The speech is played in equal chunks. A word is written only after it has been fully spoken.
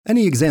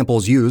Any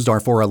examples used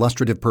are for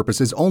illustrative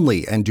purposes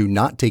only and do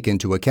not take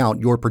into account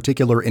your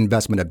particular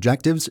investment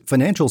objectives,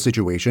 financial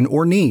situation,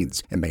 or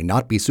needs, and may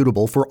not be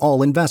suitable for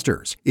all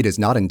investors. It is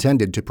not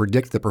intended to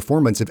predict the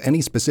performance of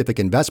any specific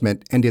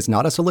investment and is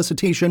not a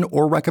solicitation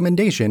or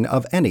recommendation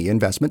of any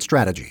investment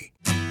strategy.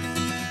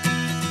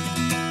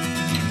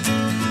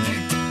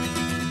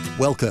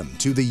 Welcome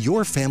to the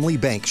Your Family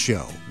Bank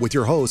Show with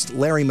your host,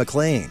 Larry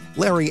McLean.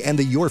 Larry and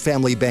the Your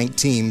Family Bank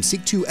team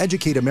seek to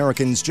educate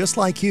Americans just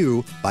like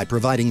you by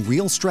providing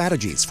real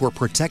strategies for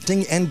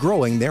protecting and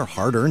growing their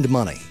hard-earned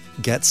money.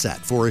 Get set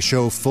for a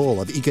show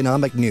full of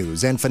economic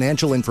news and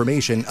financial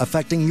information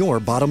affecting your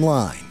bottom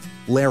line.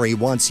 Larry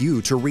wants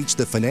you to reach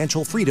the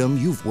financial freedom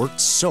you've worked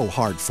so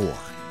hard for.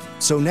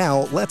 So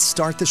now let's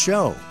start the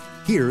show.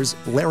 Here's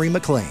Larry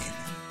McLean.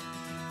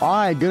 All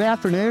right, good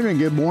afternoon and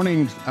good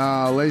morning,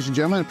 ladies and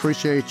gentlemen.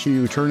 Appreciate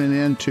you tuning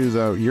in to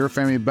the Your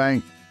Family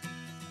Bank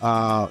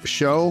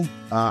show,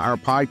 our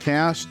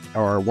podcast,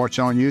 or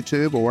watching on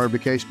YouTube or whatever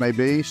the case may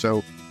be.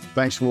 So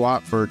thanks a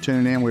lot for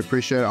tuning in. We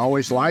appreciate it.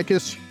 Always like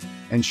us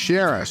and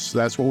share us.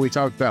 That's what we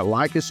talk about.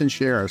 Like us and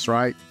share us,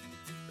 right?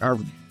 Our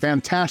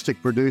fantastic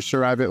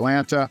producer out of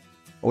Atlanta,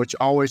 which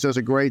always does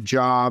a great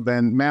job.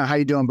 And Matt, how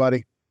you doing,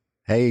 buddy?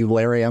 Hey,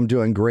 Larry, I'm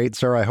doing great,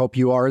 sir. I hope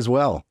you are as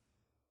well.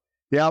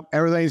 Yep,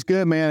 everything's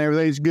good, man.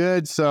 Everything's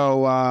good.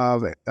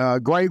 So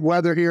great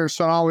weather here in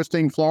St.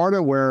 Augustine,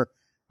 Florida, where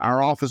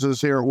our office is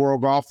here at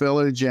World Golf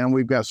Village, and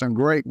we've got some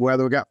great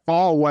weather. We got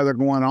fall weather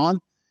going on,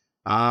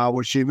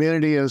 which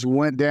humidity has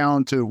went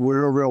down to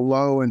real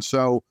low, and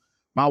so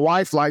my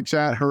wife likes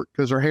that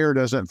because her hair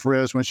doesn't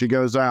frizz when she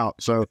goes out.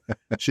 So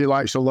she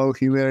likes the low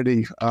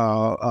humidity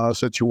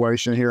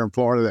situation here in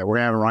Florida that we're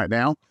having right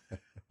now.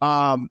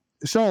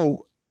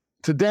 So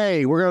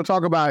today we're going to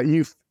talk about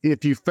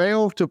if you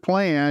fail to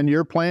plan,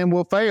 your plan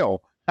will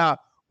fail.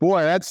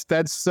 Boy,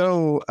 that's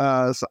so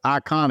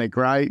iconic,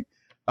 right?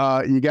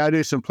 You got to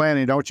do some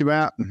planning, don't you,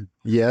 Matt?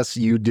 Yes,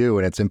 you do.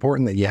 And it's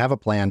important that you have a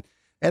plan.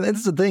 And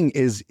that's the thing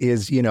is,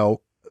 you know,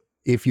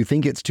 if you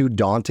think it's too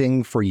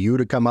daunting for you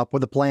to come up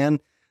with a plan,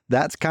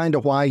 that's kind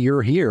of why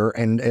you're here.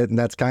 And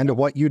that's kind of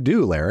what you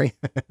do, Larry.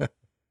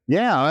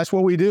 Yeah, that's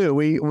what we do.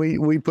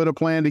 We put a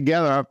plan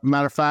together.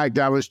 Matter of fact,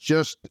 I was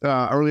just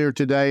earlier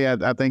today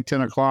at, I think,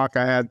 10 o'clock,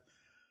 I had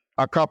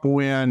a couple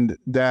in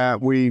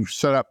that we've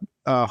set up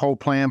a whole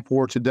plan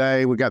for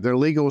today. We got their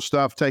legal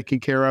stuff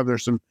taken care of.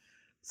 There's some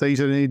things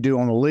that they need to do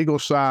on the legal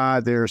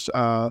side. There's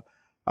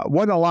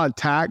wasn't a lot of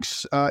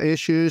tax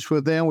issues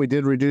with them. We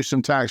did reduce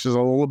some taxes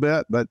a little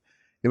bit, but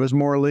it was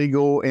more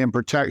legal and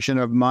protection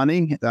of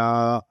money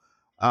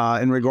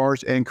in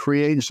regards and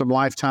creating some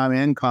lifetime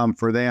income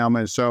for them.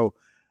 And so,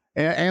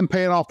 and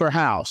paying off their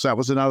house. That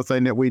was another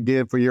thing that we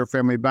did for Your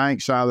Family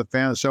Bank side of the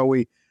fence. So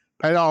we're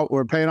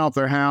paying off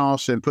their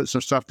house and put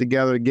some stuff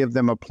together to give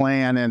them a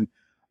plan. And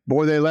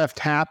boy, they left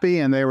happy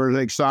and they were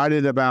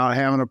excited about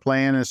having a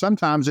plan. And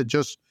sometimes it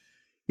just,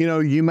 you know,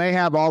 you may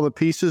have all the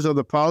pieces of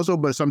the puzzle,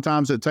 but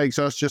sometimes it takes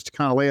us just to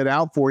kind of lay it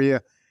out for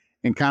you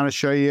and kind of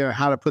show you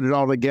how to put it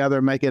all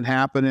together, make it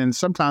happen. And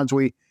sometimes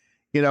we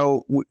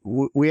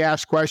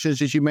ask questions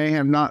that you may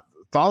have not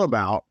thought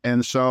about.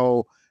 And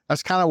so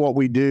that's kind of what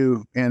we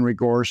do in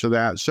regards to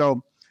that.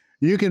 So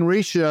you can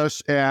reach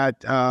us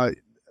at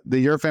the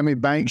Your Family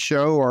Bank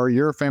Show or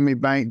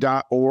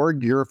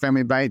yourfamilybank.org.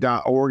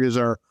 Yourfamilybank.org is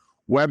our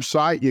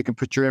website. You can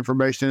put your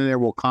information in there.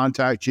 We'll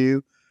contact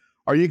you.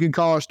 Or you can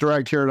call us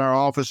direct here in our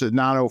office at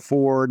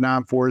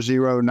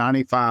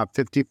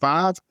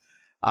 904-940-9555.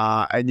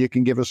 And you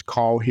can give us a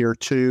call here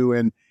too.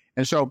 And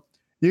so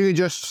you can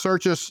just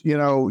search us, you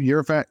know,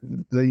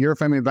 the Your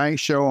Family Bank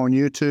Show on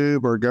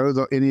YouTube or go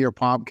to any of your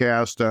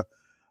podcasts to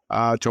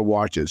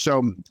watch it.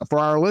 So for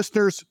our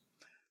listeners,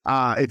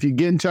 if you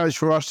get in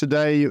touch with us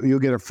today, you'll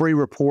get a free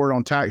report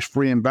on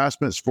tax-free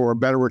investments for a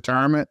better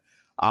retirement.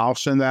 I'll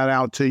send that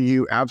out to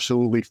you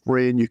absolutely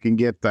free, and you can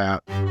get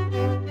that.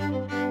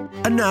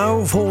 And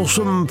now for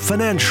some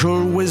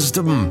financial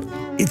wisdom.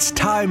 It's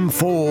time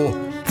for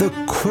the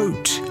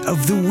quote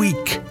of the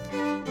week.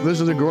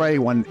 This is a great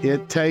one.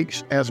 It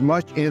takes as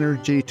much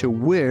energy to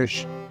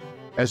wish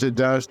as it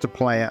does to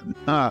plan.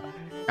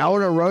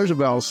 Eleanor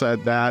Roosevelt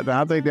said that, and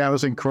I think that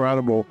was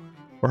incredible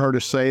for her to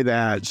say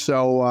that.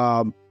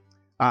 So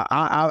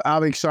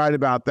I'm excited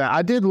about that.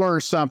 I did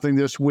learn something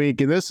this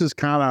week, and this is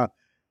kind of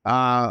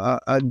a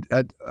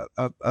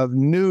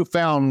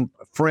newfound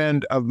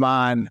friend of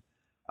mine.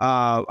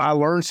 I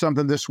learned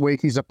something this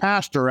week. He's a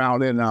pastor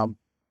out in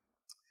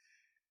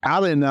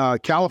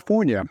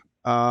California,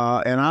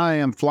 and I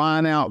am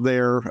flying out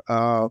there.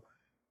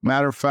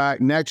 Matter of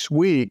fact, next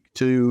week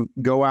to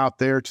go out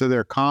there to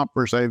their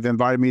conference. They've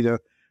invited me to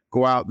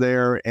go out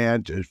there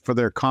and for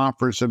their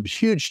conference, a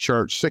huge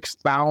church,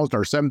 6,000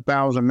 or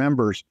 7,000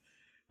 members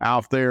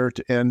out there.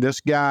 And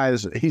this guy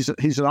he's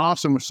an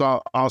awesome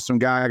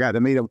guy. I got to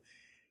meet him.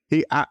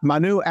 My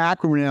new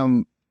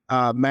acronym,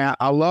 Matt,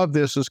 I love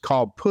this, is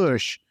called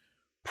PUSH.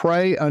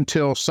 Pray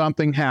until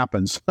something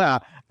happens. I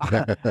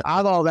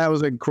thought that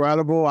was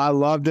incredible. I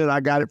loved it.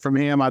 I got it from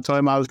him. I told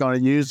him I was going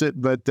to use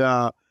it, but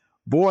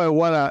boy,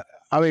 what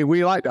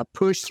we like to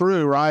push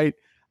through, right?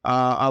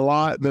 A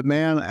lot, but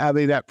man,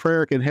 that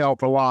prayer can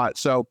help a lot.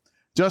 So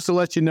just to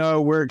let you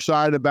know, we're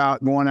excited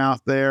about going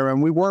out there,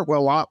 and we work a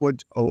lot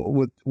with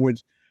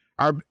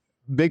our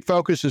big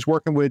focus is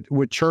working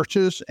with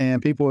churches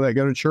and people that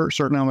go to church,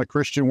 certainly on the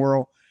Christian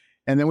world.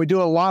 And then we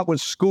do a lot with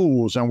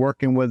schools and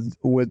working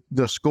with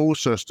the school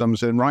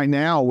systems. And right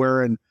now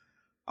we're in,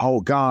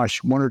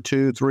 1 or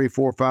 2, 3,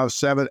 4, 5,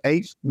 7,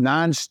 8,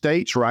 9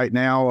 states right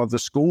now of the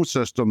school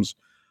systems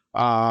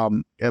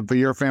for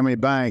Your Family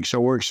Bank. So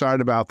we're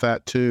excited about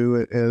that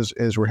too,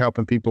 as we're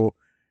helping people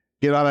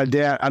get out of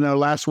debt. I know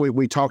last week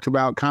we talked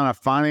about kind of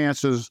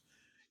finances,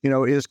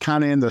 is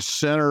kind of in the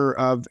center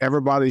of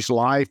everybody's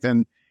life,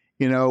 and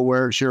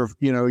where it's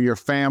your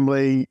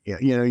family,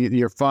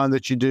 your fun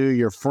that you do,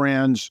 your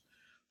friends,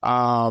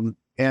 and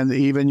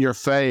even your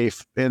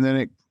faith. And then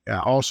it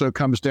also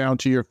comes down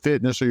to your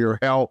fitness or your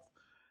health.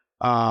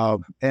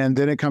 And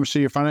then it comes to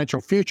your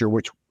financial future,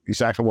 which is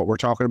exactly what we're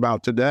talking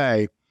about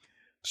today.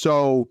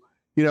 So,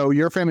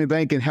 Your Family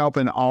Bank can help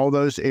in all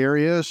those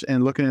areas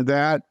and looking at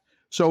that.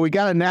 So we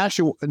got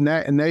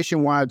a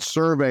nationwide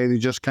survey that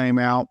just came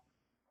out.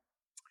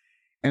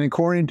 And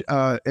according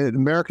to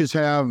Americans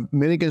have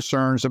many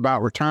concerns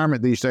about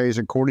retirement these days,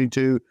 according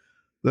to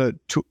the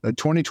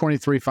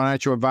 2023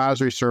 Financial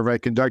Advisory Survey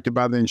conducted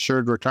by the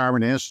Insured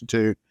Retirement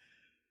Institute.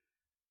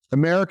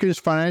 Americans'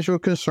 financial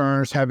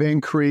concerns have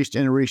increased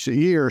in recent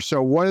years.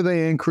 So what are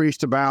they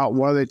increased about?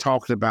 What are they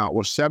talking about?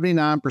 Well,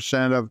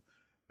 79% of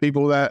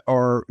people that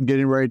are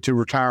getting ready to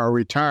retire or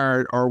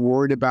retired are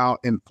worried about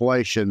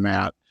inflation,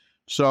 Matt.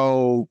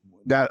 So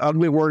that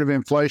ugly word of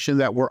inflation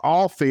that we're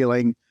all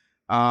feeling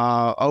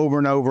over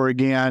and over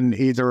again,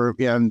 either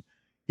in,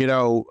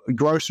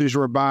 groceries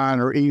we're buying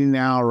or eating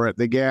out or at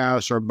the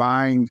gas or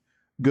buying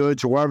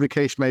goods or whatever the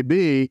case may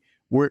be,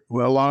 a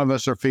lot of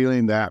us are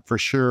feeling that for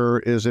sure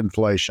is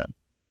inflation.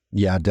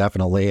 Yeah,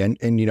 definitely. And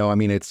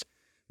it's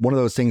one of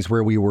those things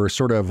where we were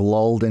sort of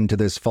lulled into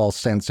this false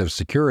sense of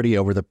security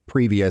over the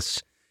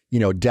previous,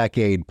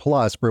 decade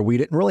plus, where we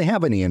didn't really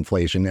have any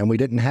inflation and we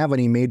didn't have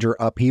any major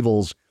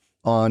upheavals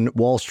on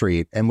Wall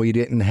Street, and we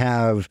didn't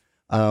have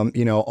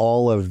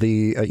all of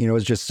the, it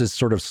was just this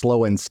sort of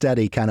slow and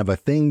steady kind of a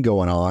thing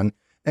going on.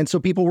 And so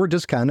people were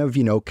just kind of,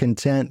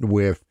 content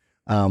with,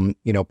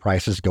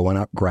 prices going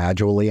up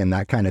gradually and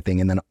that kind of thing.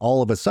 And then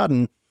all of a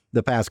sudden,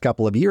 the past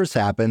couple of years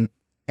happen,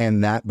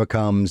 and that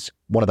becomes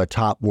one of the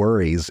top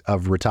worries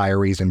of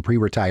retirees and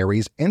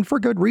pre-retirees, and for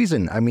good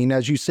reason. I mean,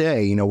 as you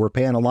say, we're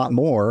paying a lot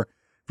more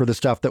for the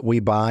stuff that we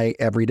buy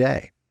every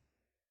day.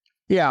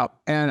 Yeah,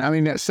 and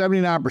that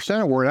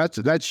 79% worry,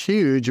 that's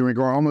huge. And we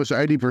go almost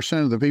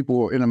 80% of the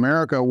people in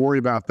America are worried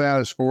about that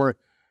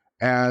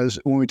as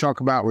when we talk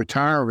about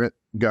retirement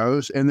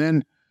goes. And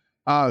then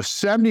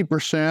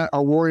 70%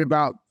 are worried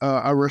about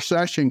a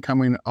recession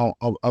coming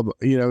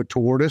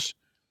toward us.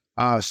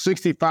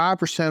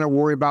 65% are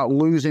worried about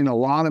losing a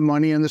lot of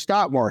money in the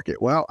stock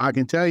market. Well, I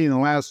can tell you in the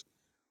last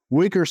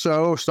week or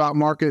so, stock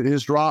market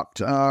has dropped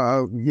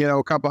a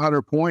couple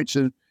hundred points,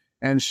 and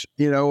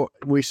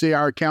we see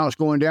our accounts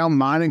going down,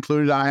 mine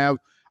included. I have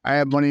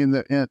money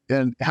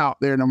out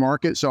there in the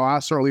market, so I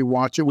certainly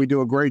watch it. We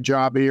do a great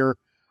job here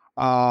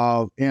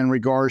in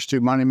regards to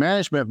money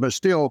management, but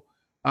still,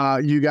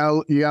 you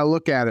gotta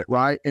look at it,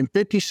 right? And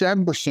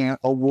 57%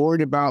 are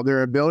worried about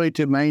their ability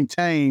to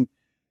maintain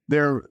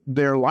their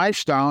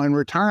lifestyle in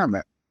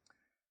retirement.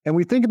 And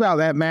we think about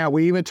that, Matt.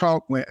 We even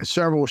talked with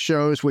several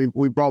shows. We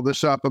brought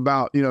this up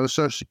about the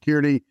Social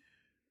Security,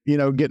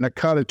 getting a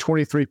cut of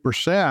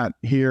 23%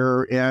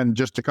 here in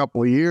just a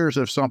couple of years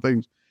if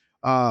something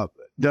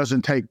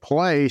doesn't take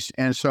place.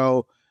 And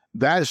so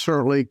that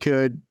certainly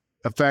could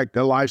affect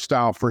the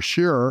lifestyle for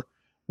sure,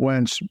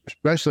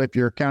 especially if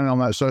you're counting on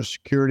that Social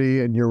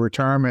Security and your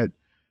retirement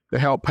to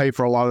help pay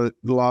for a lot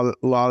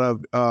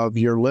of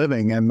your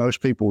living, and most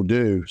people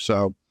do.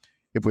 So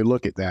if we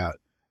look at that,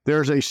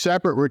 there's a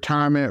separate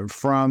retirement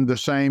from the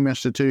same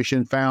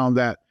institution found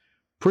that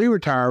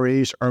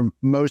pre-retirees are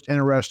most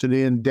interested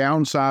in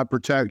downside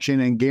protection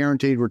and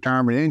guaranteed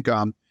retirement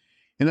income.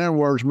 In other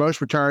words, most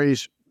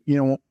retirees,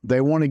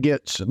 they want to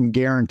get some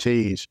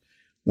guarantees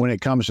when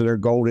it comes to their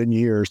golden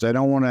years. They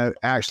don't want to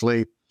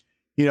actually,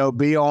 be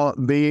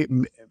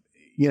kind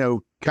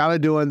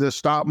of doing the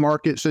stock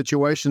market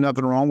situation.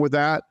 Nothing wrong with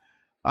that.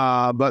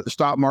 But the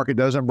stock market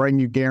doesn't bring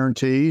you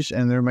guarantees,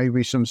 and there may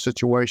be some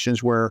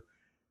situations where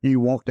you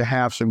want to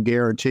have some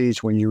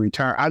guarantees when you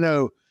retire. I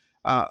know.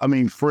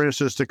 For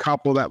instance, the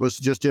couple that was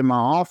just in my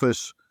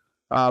office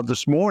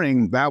this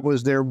morning, that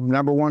was their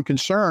number one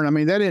concern.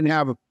 They didn't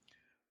have,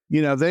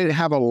 they didn't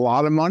have a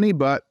lot of money,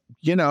 but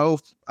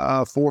 $400,000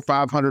 or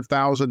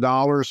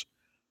 $500,000,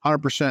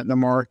 100% in the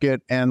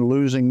market and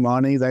losing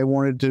money. They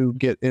wanted to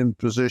get in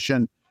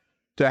position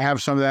to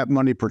have some of that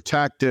money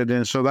protected,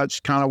 and so that's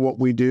kind of what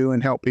we do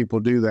and help people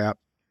do that.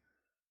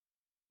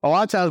 A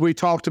lot of times we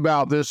talked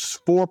about this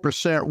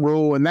 4%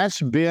 rule, and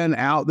that's been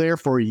out there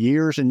for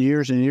years and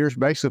years and years,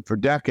 basically for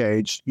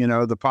decades.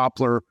 The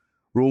popular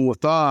rule of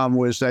thumb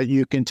was that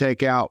you can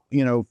take out,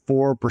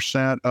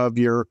 4% of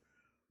your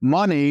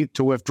money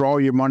to withdraw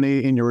your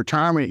money in your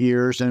retirement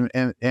years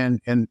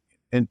and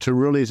to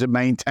really to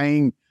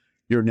maintain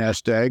your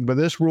nest egg. But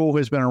this rule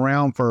has been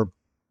around for,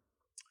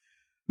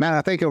 man,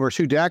 I think over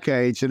 2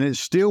 decades, and it's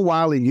still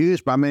widely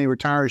used by many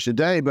retirees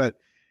today. But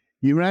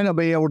you may not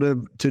be able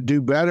to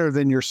do better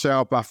than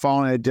yourself by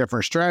following a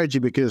different strategy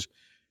because,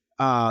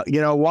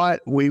 you know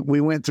what, we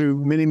went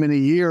through many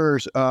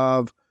years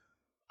of.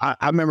 I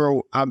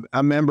remember.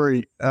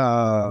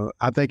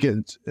 I think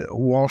it's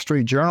Wall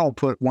Street Journal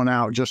put one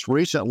out just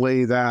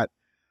recently that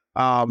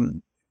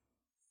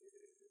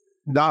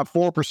not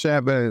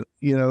 4%, but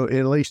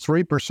at least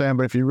 3%.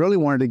 But if you really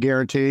wanted to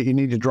guarantee it, you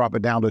need to drop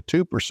it down to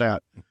 2%.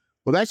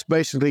 Well, that's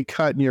basically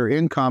cutting your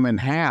income in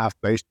half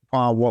based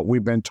upon what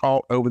we've been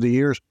taught over the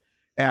years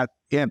at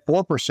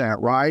 4%,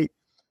 right?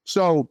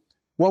 So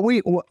a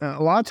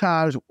lot of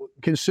times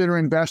consider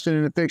investing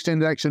in a fixed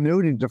index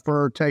annuity to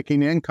defer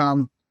taking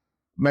income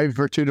maybe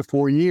for 2 to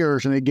 4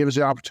 years, and it gives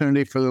the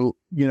opportunity for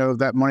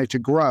that money to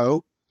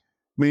grow,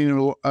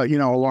 meaning a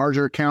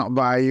larger account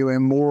value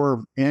and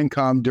more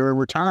income during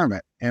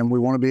retirement. And we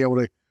want to be able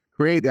to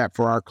create that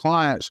for our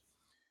clients,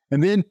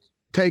 and then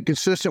take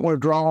consistent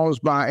withdrawals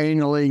by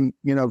annually,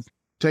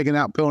 taking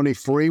out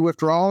penalty-free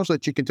withdrawals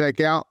that you can take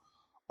out,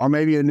 or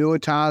maybe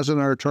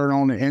annuitizing or turn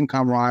on the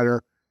income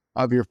rider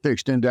of your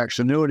fixed index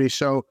annuity.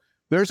 So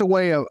there's a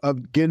way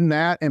of getting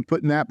that and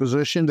putting that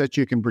position that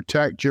you can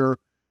protect your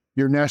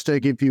nest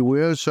egg, if you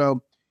will.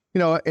 So,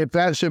 if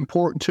that's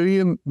important to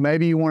you,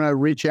 maybe you want to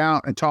reach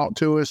out and talk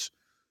to us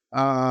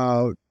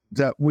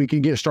that we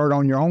can get started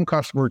on your own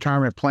customer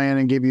retirement plan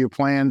and give you a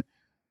plan.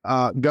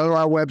 Go to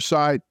our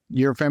website,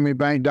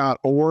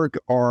 yourfamilybank.org,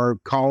 or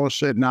call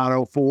us at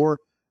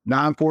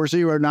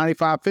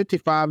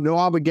 940-940-9555. No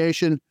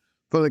obligation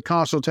for the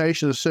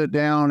consultation to sit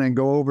down and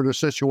go over the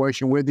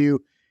situation with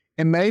you.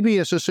 And maybe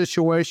it's a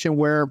situation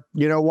where,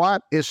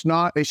 it's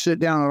not a sit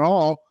down at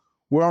all.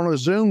 We're on a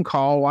Zoom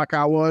call like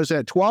I was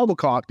at 12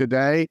 o'clock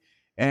today,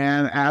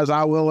 and as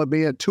I will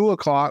be at 2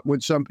 o'clock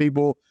with some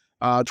people.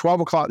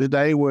 12 o'clock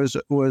today was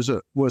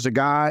a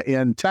guy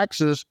in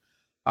Texas,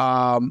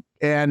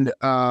 and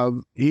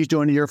he's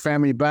doing Your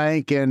Family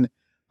Bank and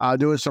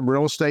doing some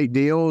real estate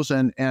deals,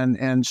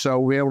 and so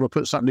we're able to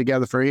put something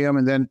together for him.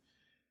 And then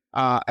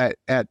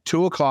at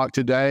 2 o'clock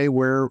today,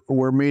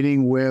 we're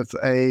meeting with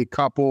a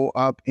couple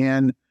up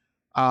in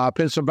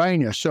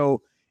Pennsylvania.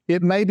 So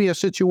it may be a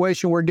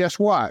situation where, guess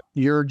what?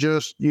 You're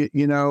just, you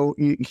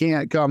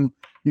can't come,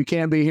 you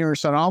can't be here in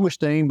St.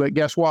 Augustine, but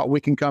guess what?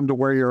 We can come to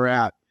where you're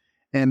at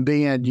and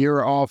be at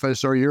your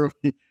office or your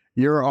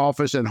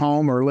office at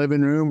home or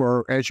living room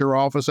or at your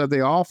office at the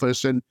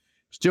office and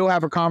still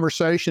have a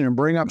conversation and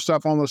bring up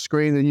stuff on the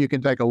screen that you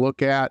can take a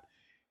look at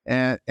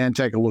and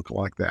take a look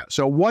like that.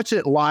 So what's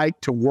it like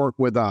to work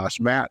with us,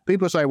 Matt?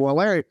 People say, well,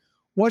 Larry,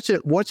 what's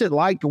it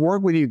like to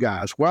work with you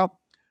guys? Well,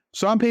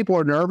 some people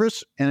are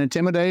nervous and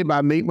intimidated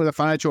by meeting with a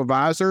financial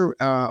advisor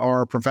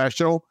or a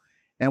professional,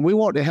 and we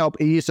want to help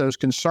ease those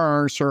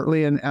concerns.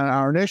 Certainly in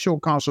our initial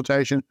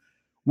consultation,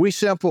 we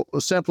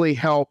simply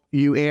help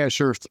you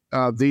answer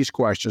these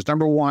questions.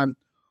 Number one,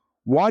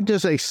 what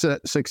does a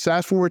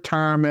successful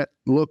retirement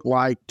look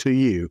like to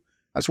you?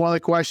 That's one of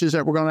the questions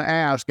that we're going to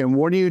ask. And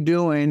what are you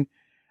doing?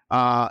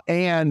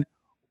 And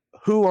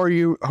who are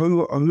you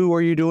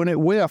doing it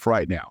with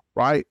right now?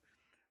 Right?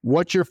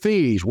 What's your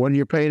fees? What are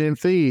you paying in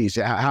fees?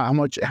 How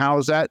much? How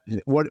is that?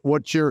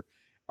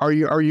 Are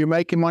you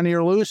making money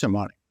or losing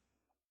money?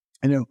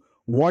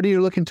 What are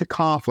you looking to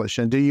accomplish?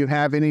 And do you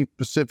have any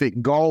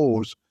specific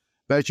goals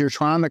that you're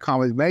trying to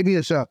accomplish? Maybe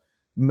it's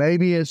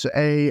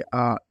a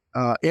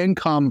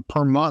income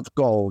per month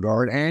goal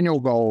or an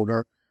annual goal,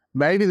 or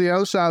maybe the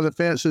other side of the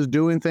fence is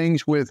doing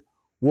things with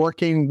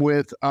working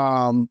with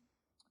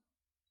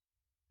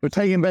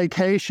taking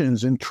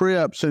vacations and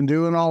trips and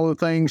doing all the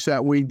things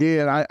that we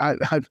did.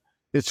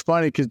 It's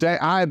funny because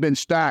I have been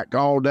stacked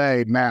all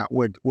day, Matt,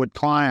 with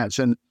clients.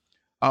 And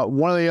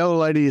one of the other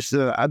ladies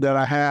that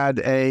I had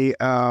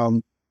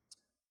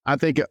I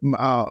think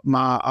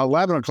my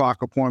 11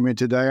 o'clock appointment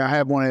today, I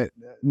had one at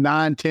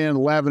 9, 10,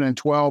 11, and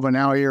 12, and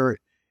now here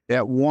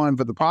at 1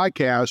 for the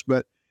podcast.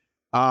 But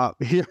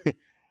here,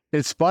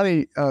 it's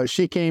funny,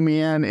 she came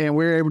in and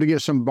we were able to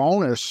get some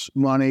bonus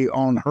money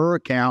on her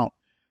account.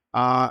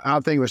 I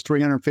think it was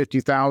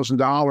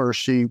 $350,000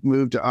 she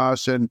moved to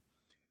us, and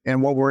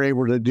what we're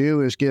able to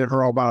do is get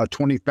her about a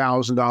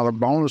 $20,000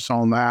 bonus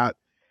on that.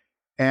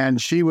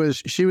 And she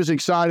was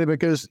excited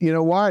because, you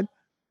know what?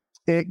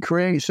 It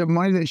creates some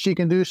money that she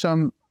can do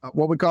some,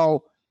 what we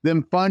call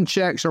them fun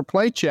checks or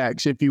play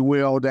checks, if you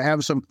will, to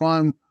have some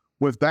fun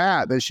with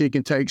that she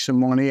can take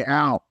some money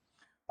out.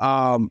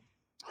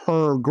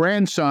 Her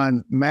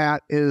grandson,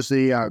 Matt, is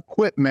the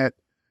equipment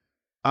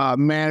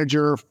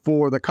manager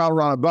for the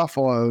Colorado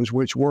Buffaloes,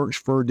 which works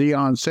for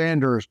Deion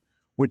Sanders,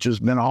 which has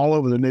been all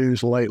over the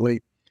news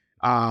lately.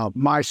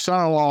 My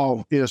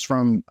son-in-law is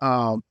from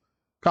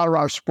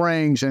Colorado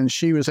Springs, and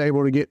she was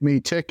able to get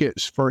me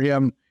tickets for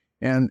him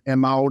and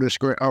my oldest,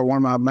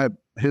 or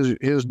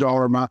his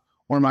daughter, one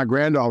of my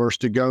granddaughters,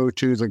 to go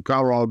to the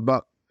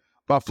Colorado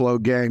Buffalo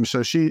game.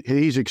 So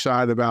he's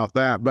excited about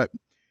that. But,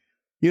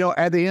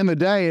 at the end of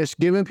the day, it's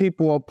giving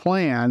people a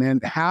plan.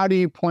 And how do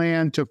you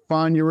plan to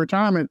fund your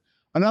retirement?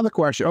 Another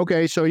question.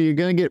 Okay, so you're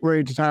going to get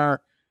ready to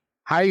retire.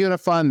 How are you going to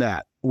fund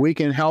that? We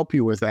can help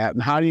you with that.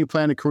 And how do you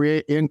plan to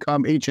create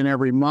income each and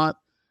every month?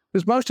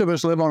 Because most of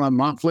us live on a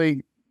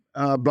monthly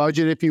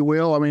budget, if you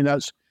will. I mean,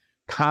 that's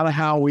kind of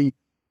how we,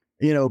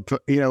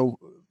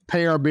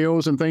 pay our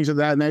bills and things of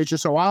that nature.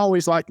 So I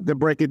always like to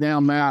break it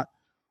down, Matt,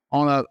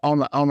 on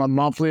a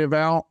monthly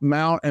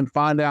amount and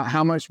find out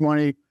how much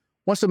money,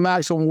 what's the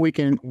maximum we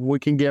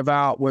can give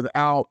out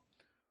without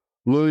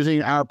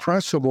losing our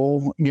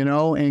principal,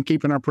 and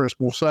keeping our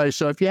principal safe.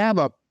 So if you have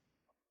a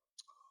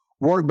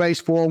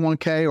work-based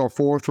 401k or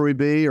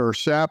 403b or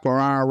SEP or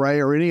IRA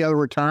or any other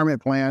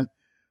retirement plan,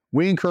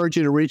 we encourage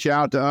you to reach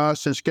out to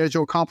us and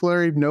schedule a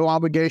complimentary, no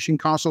obligation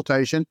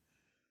consultation.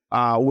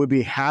 We'd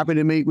be happy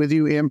to meet with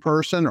you in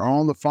person or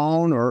on the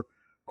phone, or of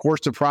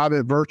course the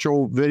private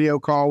virtual video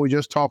call we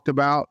just talked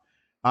about.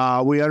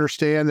 We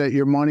understand that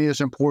your money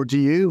is important to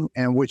you,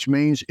 and which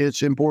means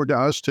it's important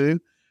to us too.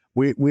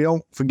 We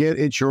don't forget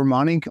it's your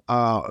money.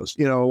 A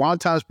lot of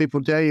times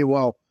people tell you,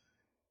 well,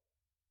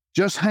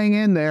 just hang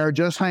in there,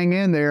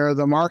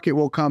 the market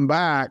will come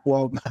back.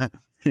 Well,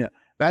 yeah,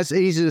 that's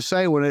easy to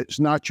say when it's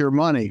not your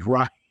money,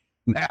 right,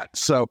 Matt?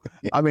 So,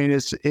 I mean,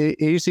 it's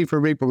easy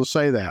for people to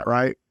say that,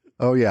 right?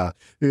 Oh, yeah.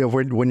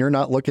 When you're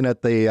not looking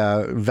at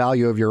the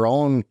value of your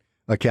own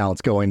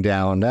accounts going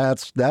down,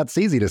 that's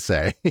easy to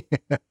say.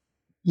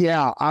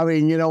 Yeah, I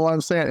mean, you know what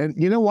I'm saying? And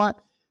you know what?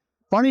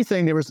 Funny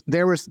thing,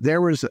 there was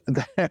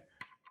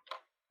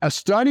a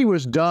study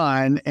was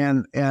done,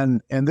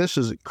 and this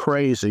is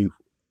crazy.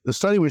 The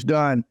study was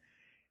done,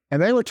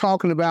 and they were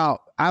talking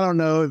about, I don't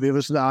know if it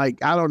was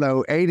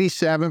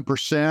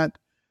 87%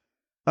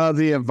 of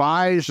the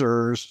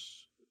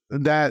advisors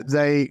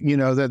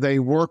that they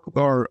work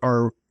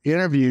or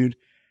interviewed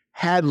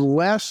had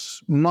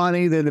less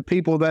money than the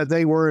people that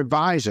they were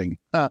advising.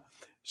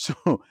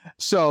 So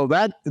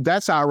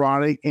that's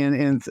ironic,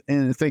 and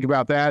think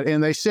about that.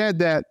 And they said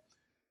that,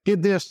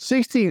 get this,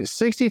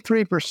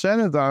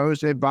 63% of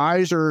those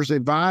advisors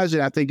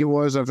advising, I think it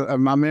was of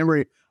my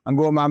memory, I'm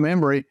going by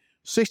memory,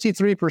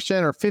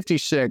 63% or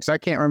 56, I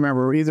can't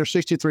remember, either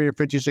 63 or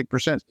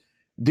 56%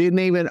 didn't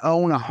even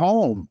own a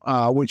home,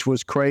 which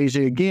was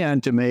crazy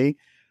again to me.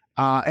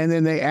 And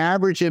then the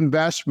average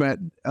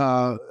investment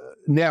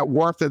net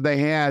worth that they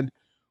had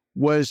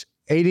was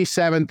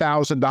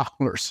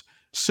 $87,000.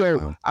 So,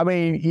 wow. I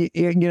mean,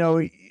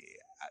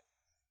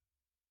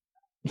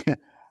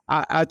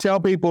 I tell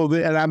people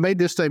that, and I made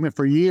this statement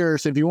for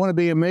years, if you want to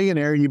be a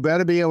millionaire, you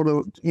better be able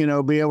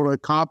to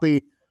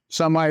copy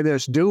somebody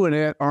that's doing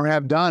it or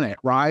have done it,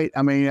 right?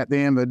 I mean, at the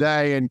end of the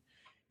day, and,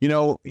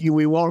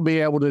 we want to be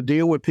able to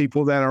deal with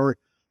people that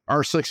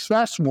are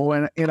successful.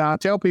 And I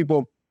tell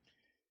people,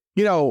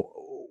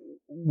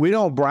 we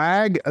don't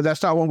brag.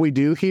 That's not what we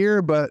do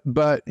here, but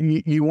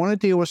you want to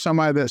deal with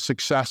somebody that's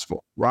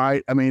successful,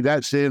 right? I mean,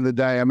 that's the end of the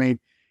day. I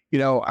mean,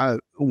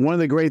 one of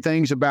the great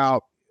things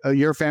about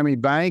Your Family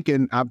Bank,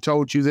 and I've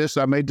told you this,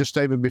 I made this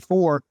statement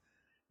before,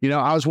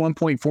 I was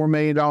 $1.4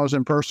 million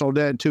in personal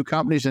debt and 2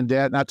 companies in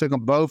debt, and I took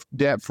them both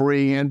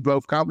debt-free and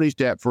both companies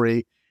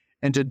debt-free.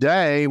 And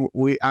today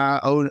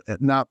I owe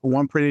not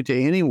one penny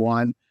to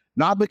anyone,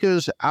 not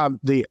because of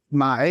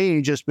my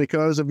age, just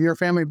because of Your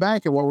Family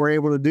Bank and what we're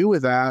able to do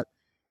with that.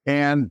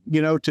 And,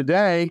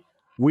 today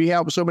we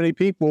help so many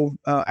people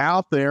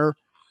out there.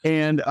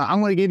 And I'm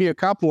going to give you a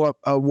couple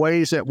of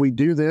ways that we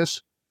do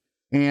this.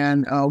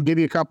 And I'll give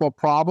you a couple of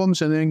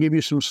problems and then give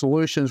you some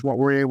solutions, what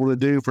we're able to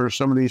do for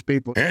some of these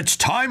people. It's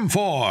time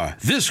for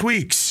this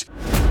week's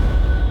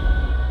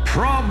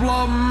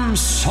Problem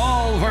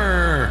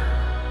Solver.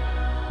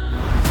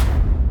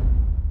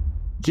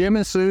 Jim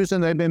and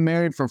Susan, they've been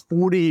married for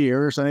 40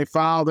 years, and they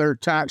file their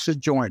taxes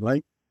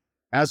jointly.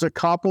 As a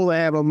couple, they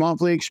have a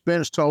monthly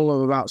expense total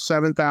of about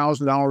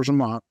 $7,000 a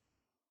month.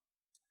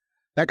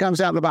 That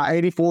comes out to about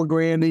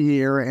 $84,000 a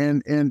year,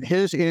 and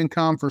his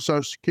income for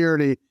Social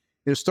Security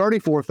is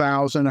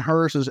 $34,000, and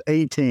hers is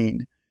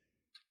 $18,000.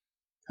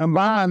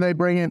 Combined, they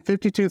bring in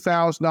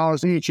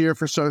 $52,000 each year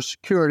for Social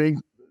Security.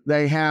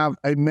 They have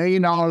 $1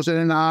 million in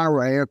an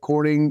IRA,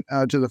 according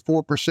to the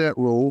 4%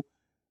 rule.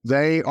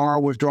 They are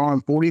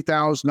withdrawing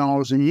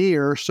 $40,000 a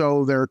year,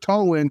 so their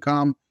total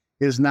income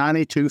is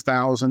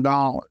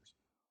 $92,000.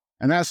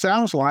 And that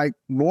sounds like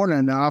more than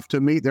enough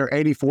to meet their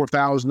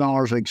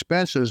 $84,000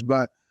 expenses,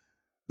 but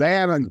they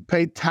haven't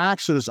paid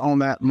taxes on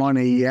that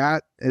money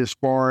yet as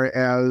far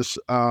as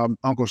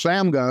Uncle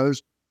Sam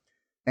goes.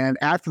 And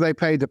after they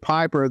paid the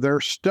piper,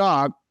 they're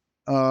stuck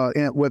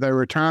with a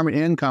retirement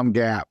income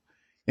gap.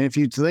 And if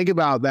you think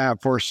about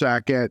that for a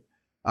second,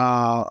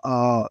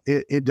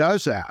 it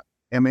does that.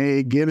 I mean,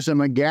 it gives them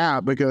a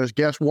gap because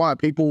guess what?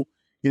 People,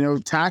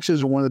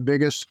 taxes are one of the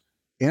biggest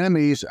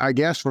enemies, I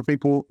guess, for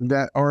people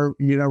that are,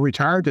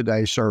 retired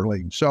today,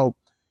 certainly. So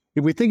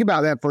if we think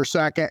about that for a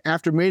second,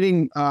 after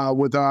meeting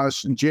with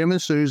us, Jim and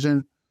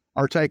Susan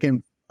are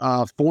taking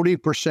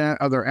 40%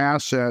 of their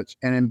assets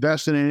and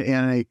investing it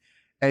in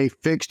a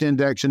fixed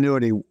index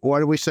annuity. Why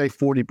do we say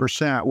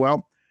 40%?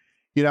 Well,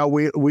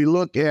 we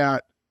look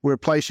at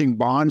replacing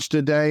bonds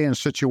today in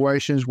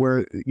situations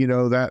where,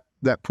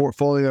 that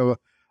portfolio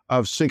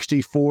of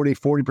 60,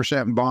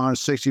 40% in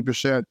bonds,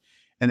 60%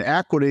 in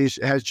equities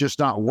has just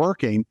not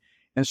working.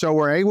 And so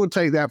we're able to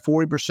take that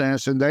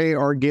 40%, and they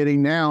are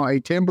getting now a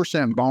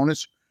 10%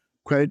 bonus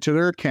credit to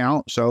their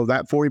account. So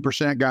that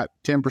 40% got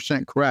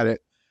 10%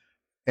 credit.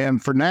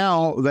 And for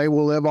now, they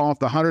will live off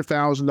the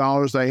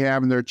 $100,000 they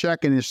have in their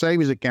checking and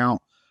savings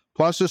account,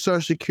 plus the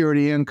Social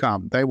Security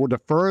income. They will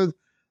defer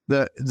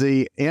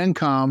the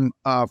income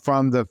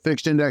from the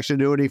fixed index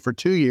annuity for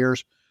 2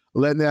 years,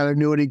 letting that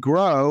annuity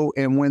grow.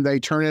 And when they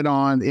turn it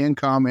on, the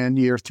income in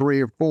year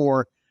 3 or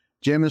 4,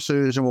 Jim and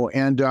Susan will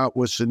end up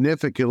with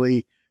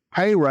significantly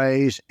pay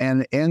raise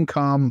and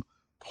income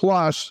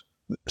plus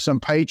some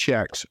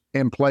paychecks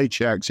and play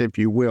checks, if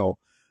you will.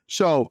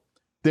 So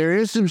there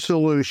is some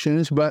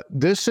solutions, but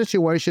this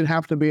situation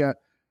have to be a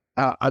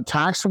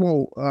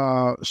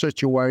taxable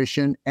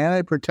situation and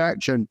a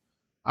protection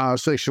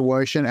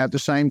situation at the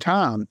same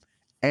time.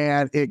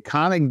 And it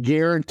kind of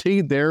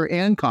guaranteed their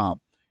income.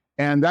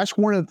 And that's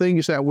one of the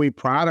things that we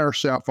pride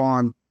ourselves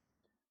on,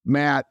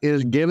 Matt,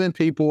 is giving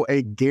people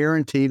a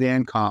guaranteed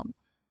income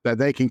that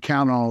they can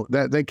count on,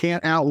 that they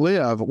can't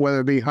outlive,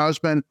 whether it be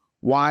husband,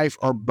 wife,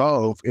 or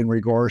both in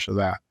regards to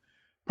that.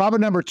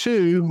 Problem number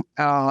 2,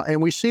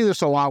 and we see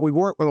this a lot. We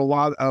work with a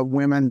lot of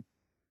women.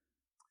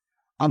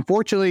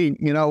 Unfortunately,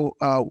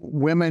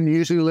 women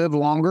usually live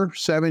longer,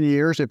 7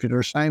 years if they're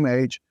the same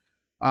age.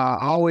 I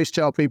always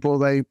tell people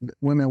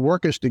women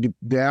work us to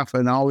death,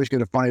 and I always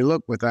get a funny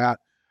look with that.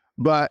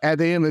 But at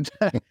the end of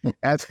the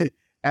day,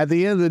 at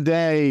the end of the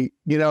day,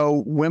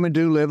 women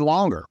do live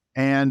longer.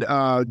 And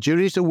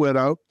Judy's a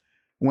widow.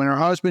 When her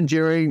husband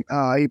Jerry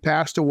he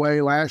passed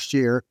away last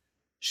year,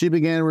 she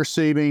began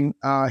receiving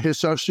his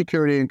Social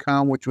Security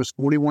income, which was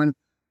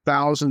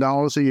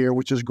 $41,000 a year,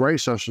 which is great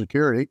Social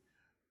Security.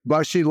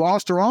 But she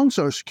lost her own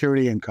Social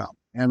Security income.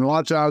 And a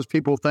lot of times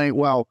people think,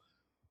 well,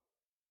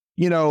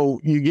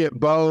 you get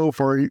both,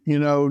 or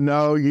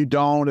no, you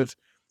don't.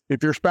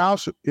 If your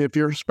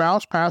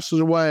spouse passes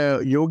away,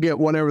 you'll get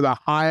whatever the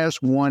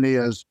highest one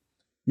is.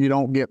 You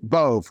don't get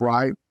both,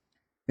 right?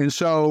 And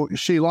so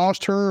she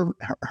lost her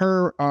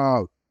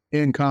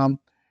income.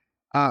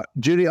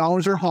 Judy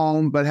owns her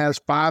home, but has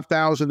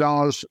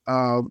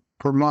 $5,000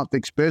 per month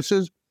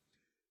expenses.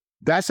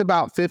 That's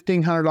about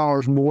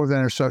 $1,500 more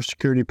than her Social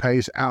Security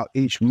pays out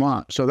each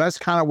month. So that's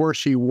kind of where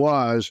she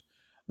was.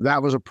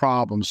 That was a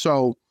problem.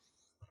 So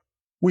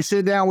we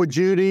sit down with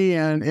Judy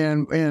and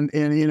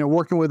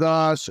working with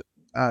us.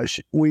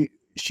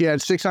 She had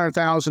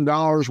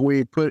 $600,000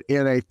 we put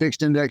in a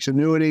fixed index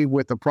annuity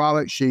with the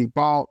product she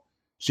bought.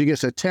 She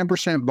gets a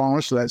 10%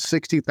 bonus, so that's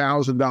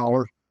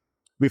 $60,000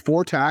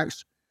 before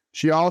tax.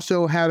 She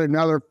also had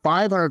another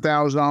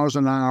 $500,000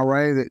 in an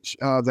IRA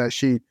that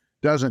she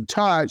doesn't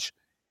touch,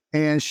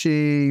 and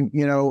she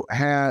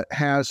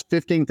has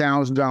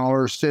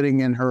 $15,000 sitting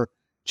in her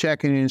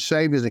checking and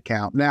savings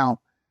account. Now,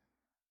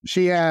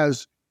 she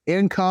has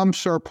income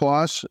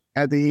surplus.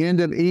 At the end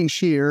of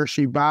each year,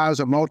 she buys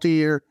a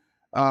multi-year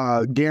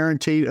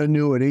guaranteed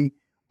annuity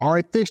or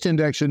a fixed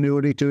index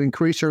annuity to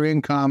increase her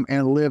income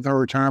and live her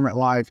retirement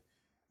life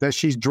that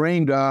she's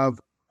dreamed of.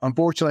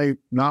 Unfortunately,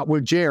 not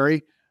with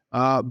Jerry,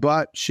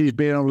 but she's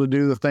been able to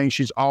do the things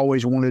she's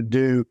always wanted to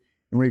do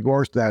in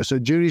regards to that. So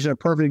Judy's a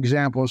perfect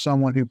example of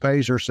someone who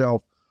pays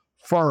herself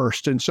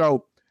first. And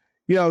so,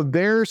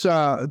 there's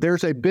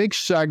a big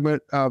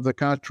segment of the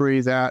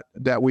country that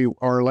we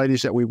are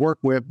ladies that we work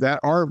with that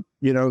are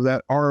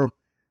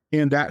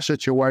in that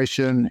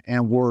situation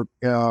and work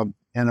in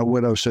a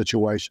widow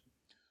situation.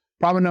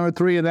 Problem number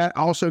 3, and that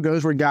also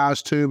goes for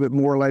guys too, but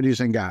more ladies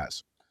than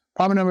guys.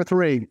 Problem number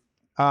 3,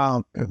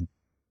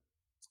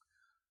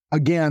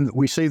 again,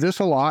 we see this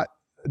a lot.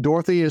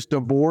 Dorothy is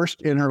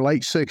divorced in her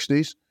late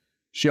 60s.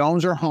 She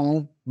owns her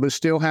home, but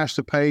still has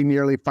to pay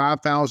nearly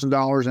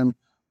 $5,000 in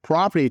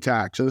property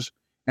taxes,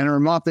 and her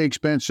monthly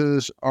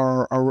expenses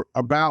are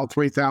about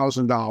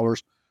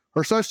 $3,000.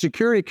 Her Social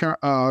Security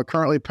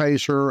currently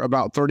pays her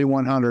about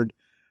 $3,100,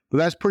 but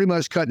that's pretty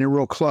much cutting it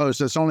real close.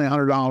 That's only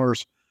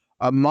 $100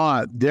 a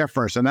month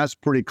difference, and that's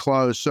pretty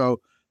close. So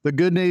the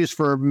good news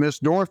for Miss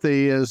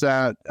Dorothy is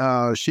that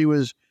she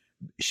was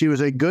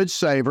a good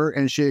saver,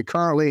 and she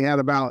currently had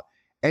about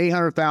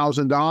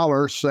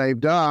 $800,000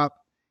 saved up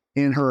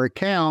in her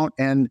account.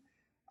 And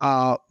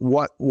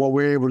what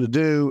we're able to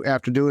do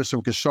after doing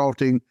some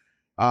consulting,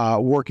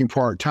 working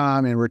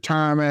part-time in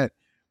retirement,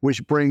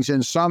 which brings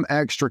in some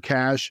extra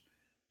cash,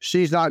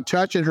 she's not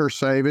touching her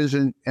savings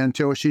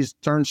until she's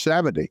turned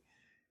 70.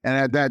 And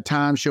at that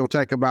time, she'll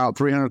take about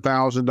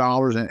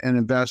 $300,000 and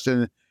invest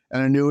in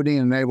an annuity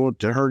and enable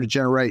her to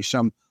generate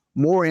some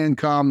more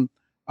income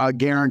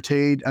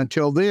guaranteed.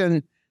 Until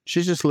then,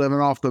 she's just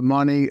living off the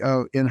money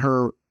in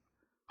her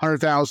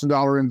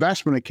 $100,000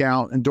 investment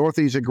account. And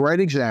Dorothy's a great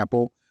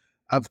example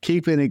of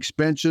keeping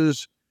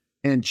expenses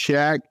in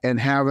check and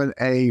having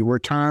a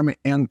retirement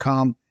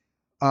income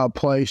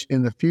place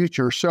in the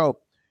future. So,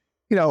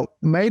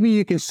 maybe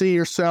you can see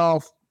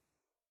yourself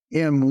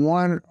in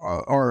one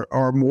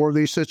or more of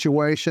these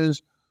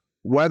situations.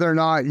 Whether or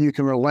not you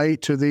can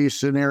relate to these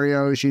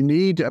scenarios, you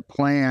need a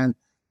plan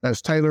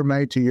that's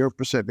tailor-made to your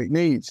specific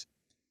needs.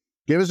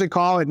 Give us a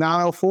call at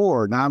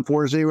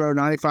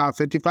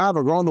 904-940-9555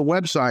 or go on the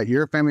website,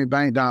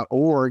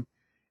 yourfamilybank.org,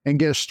 and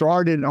get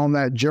started on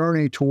that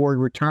journey toward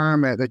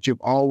retirement that you've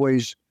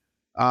always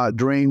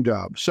dreamed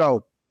of.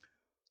 So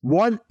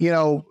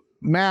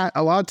Matt,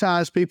 a lot of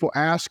times people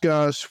ask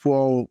us,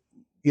 well,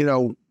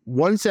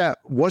 what's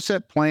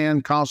that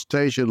plan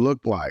consultation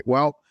look like?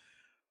 Well,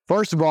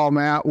 first of all,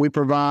 Matt, we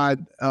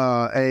provide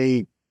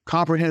a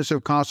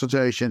comprehensive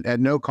consultation at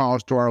no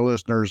cost to our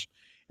listeners,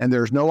 and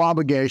there's no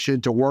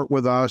obligation to work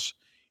with us.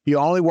 You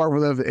only work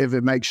with us if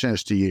it makes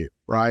sense to you,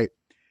 right?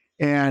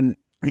 And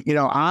when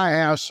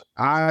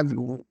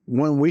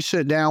we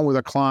sit down with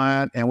a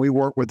client and we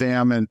work with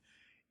them, and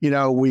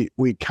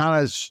we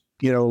kind of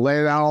lay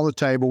it out on the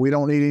table. We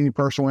don't need any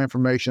personal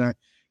information,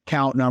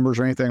 account numbers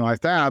or anything like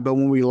that. But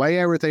when we lay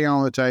everything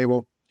on the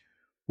table,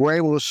 we're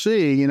able to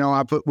see, and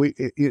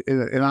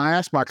I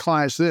ask my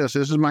clients this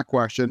is my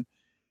question.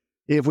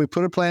 If we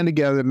put a plan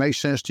together that makes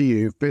sense to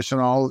you, fits in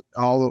all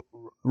the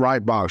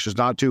right boxes,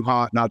 not too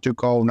hot, not too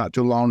cold, not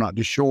too long, not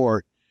too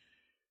short.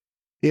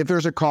 If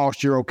there's a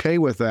cost, you're okay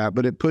with that,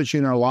 but it puts you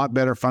in a lot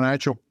better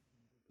financial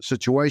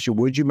situation.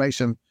 Would you make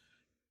some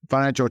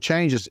financial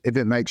changes if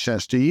it makes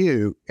sense to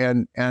you?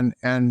 And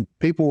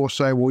people will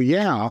say, well,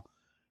 yeah,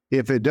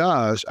 if it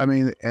does. I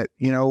mean,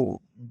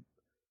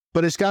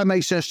 but it's got to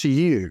make sense to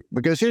you,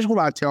 because here's what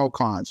I tell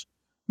clients,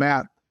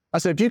 Matt. I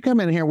said, if you come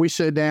in here, we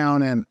sit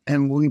down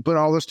and we put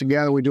all this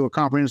together, we do a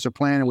comprehensive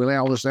plan, and we lay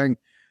all this thing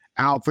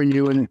out for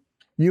you, and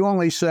you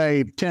only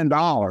save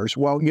 $10.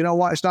 Well, you know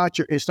what?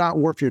 It's not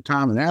worth your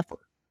time and effort.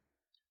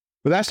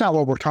 But that's not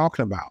what we're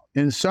talking about.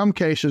 In some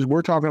cases,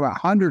 we're talking about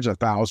hundreds of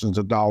thousands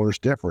of dollars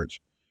difference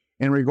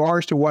in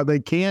regards to what they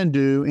can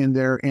do in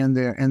their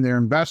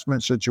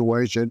investment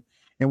situation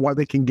and what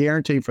they can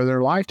guarantee for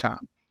their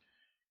lifetime.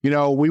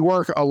 We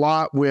work a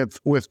lot we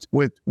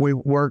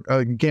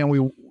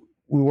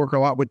work a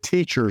lot with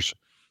teachers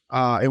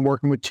and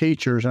working with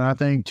teachers. And I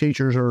think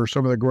teachers are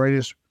some of the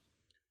greatest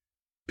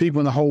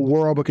people in the whole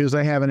world, because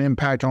they have an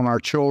impact on our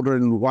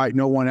children like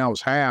no one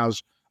else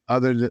has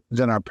other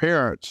than our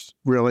parents,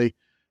 really.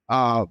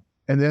 And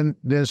then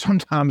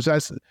sometimes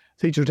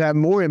teachers have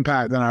more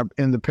impact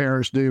than the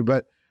parents do.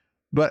 But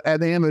at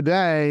the end of the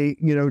day,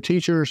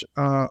 teachers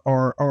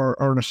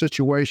are in a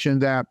situation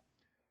that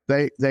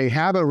they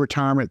have a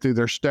retirement through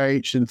their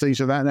states and things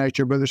of that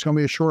nature, but there's going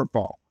to be a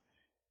shortfall.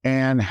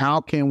 And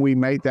how can we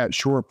make that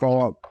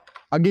shortfall up?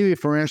 I'll give you,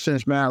 for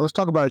instance, Matt, let's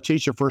talk about a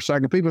teacher for a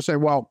second. People say,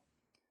 well,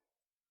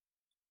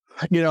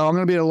 I'm going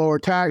to be in a lower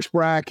tax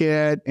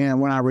bracket, and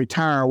when I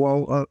retire,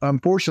 well,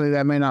 unfortunately,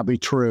 that may not be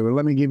true. And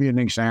let me give you an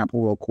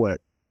example real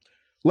quick.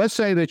 Let's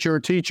say that you're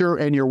a teacher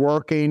and you're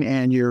working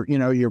and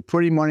you're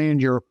putting money in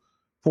your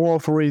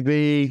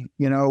 403B,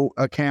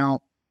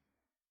 account.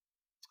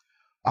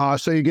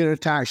 So you get a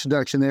tax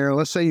deduction there.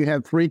 Let's say you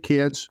have 3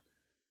 kids.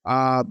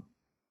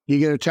 You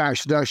get a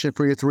tax deduction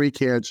for your 3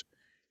 kids.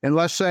 And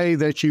let's say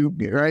that you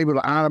are able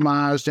to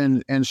itemize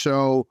and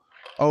so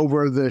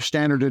over the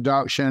standard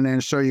deduction.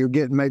 And so you're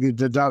getting maybe a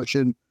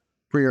deduction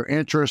for your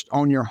interest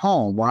on your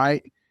home,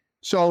 right?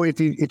 So if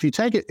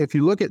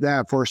you look at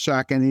that for a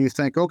second and you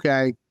think,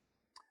 okay,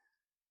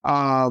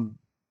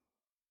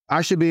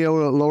 I should be able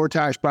to lower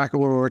tax bracket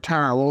when we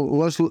retire. Well,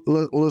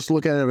 let's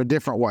look at it a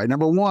different way.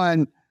 Number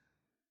one,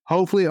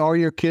 hopefully all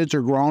your kids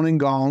are grown and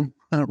gone,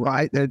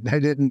 right?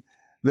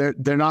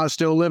 They're not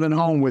still living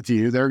home with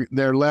you.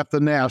 They're left the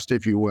nest,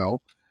 if you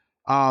will.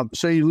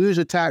 So you lose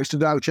a tax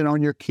deduction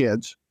on your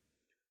kids.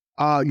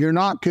 You're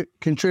not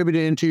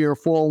contributing into your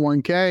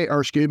 401k,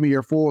 or excuse me,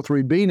 your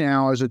 403b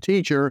now as a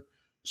teacher.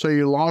 So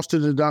you lost a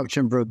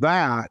deduction for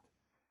that.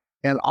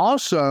 And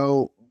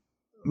also,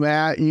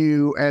 Matt,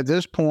 you, at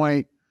this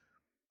point,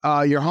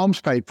 your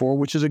home's paid for,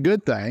 which is a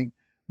good thing,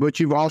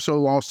 but you've also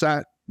lost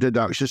that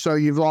deduction. So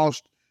you've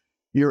lost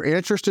your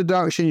interest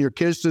deduction, your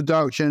kids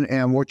deduction,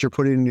 and what you're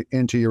putting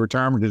into your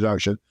retirement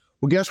deduction.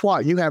 Well, guess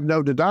what? You have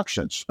no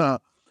deductions.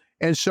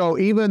 And so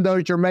even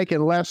though you're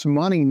making less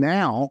money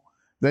now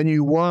than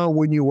you were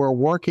when you were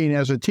working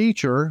as a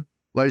teacher,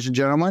 ladies and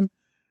gentlemen,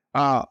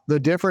 the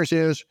difference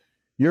is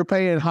you're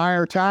paying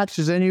higher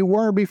taxes than you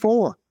were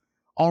before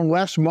on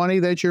less money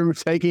that you're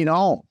taking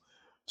on.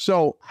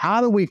 So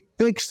how do we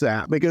fix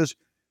that? Because,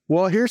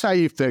 well, here's how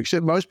you fix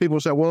it. Most people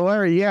say, well,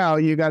 Larry, yeah,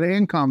 you got an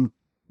income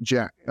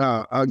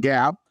a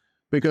gap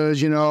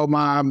because,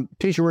 my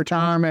teacher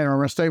retirement or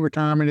my state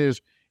retirement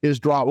is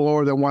dropped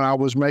lower than what I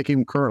was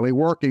making currently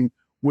working,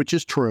 which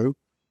is true.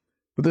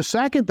 But the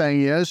second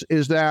thing is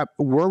that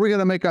where are we going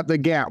to make up the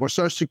gap? With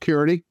Social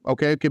Security,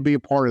 okay, it could be a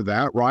part of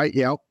that, right?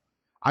 Yeah,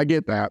 I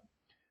get that.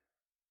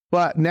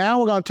 But now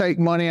we're going to take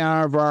money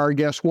out of our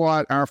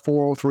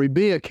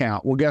 403b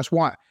account. Well, guess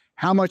what?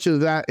 How much of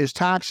that is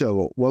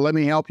taxable? Well, let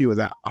me help you with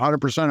that,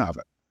 100% of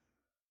it.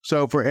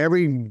 So for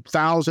every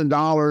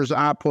 $1,000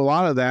 I pull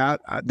out of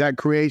that, that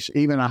creates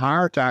even a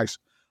higher tax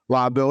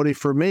liability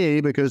for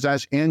me because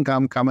that's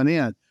income coming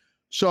in.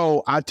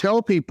 So I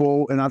tell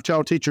people, and I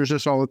tell teachers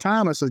this all the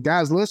time, I said,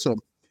 guys, listen,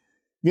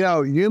 you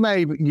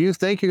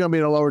think you're going to be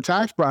in a lower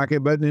tax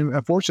bracket, but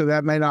unfortunately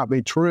that may not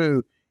be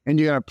true. And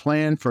you got to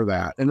plan for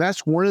that. And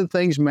that's one of the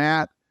things,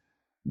 Matt,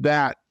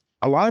 that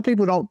a lot of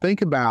people don't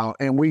think about.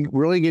 And we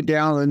really get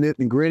down to the nitty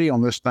and gritty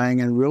on this thing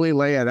and really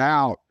lay it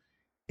out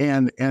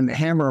and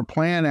hammer a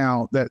plan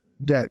out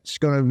that's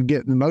going to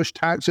get the most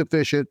tax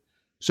efficient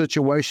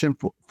situation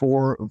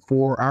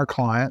for our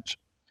clients.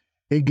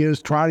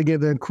 Try to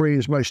give them create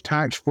as much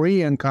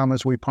tax-free income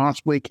as we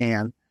possibly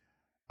can,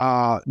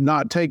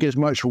 not take as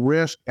much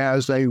risk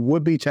as they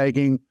would be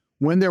taking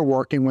when they're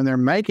working, when they're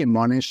making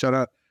money, instead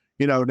of,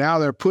 now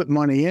they're putting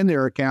money in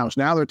their accounts.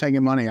 Now they're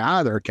taking money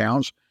out of their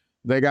accounts.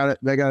 They got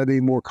to be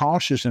more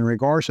cautious in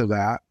regards to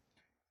that.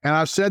 And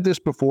I've said this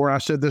before. I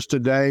said this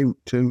today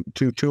to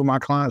two of my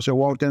clients that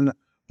walked in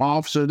my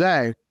office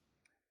today.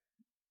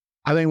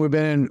 I think we've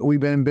been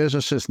in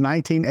business since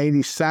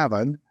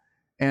 1987,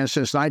 and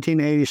since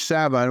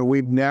 1987,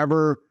 we've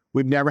never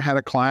had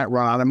a client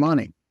run out of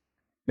money.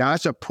 Now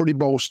that's a pretty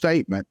bold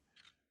statement,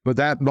 but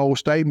that bold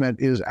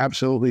statement is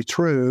absolutely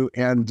true.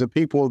 And the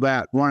people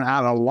that run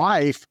out of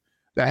life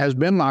that has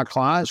been my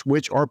clients,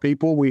 which are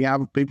we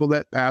have people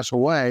that pass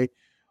away,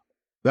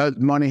 that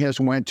money has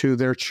went to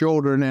their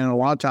children, and a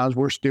lot of times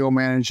we're still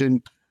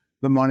managing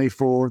the money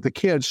for the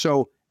kids.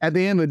 So at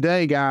the end of the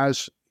day,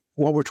 guys,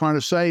 what we're trying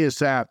to say is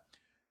that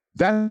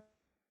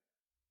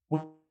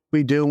what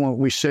we do when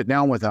we sit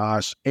down with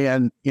us,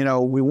 and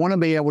we want to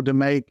be able to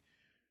make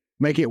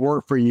it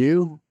work for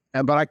you.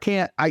 But I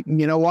can't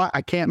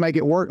make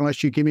it work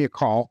unless you give me a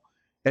call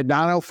at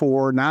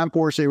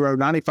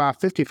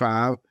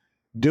 904-940-9555.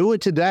 Do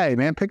it today,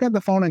 man. Pick up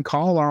the phone and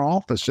call our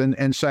office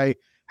and say,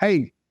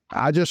 hey,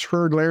 I just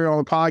heard Larry on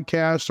the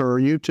podcast or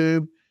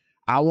YouTube.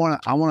 I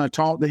want to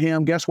talk to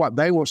him. Guess what?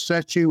 They will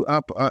set you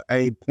up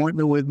a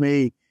appointment with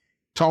me.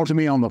 Talk to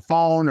me on the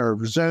phone or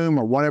Zoom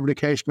or whatever the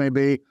case may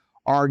be,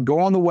 or go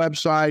on the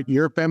website,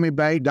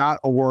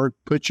 yourfamilybank.org,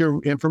 put your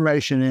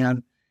information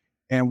in,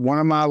 and one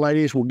of my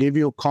ladies will give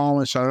you a call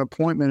and set an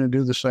appointment and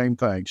do the same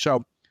thing.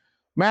 So,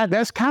 Matt,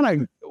 that's kind of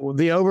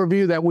the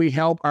overview that we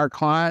help our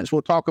clients.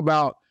 We're going to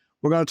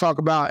talk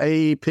about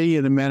AEP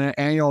in a minute,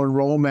 annual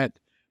enrollment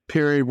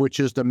period, which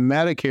is the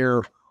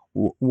Medicare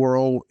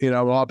world. A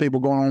lot of people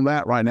going on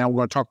that right now. We're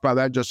going to talk about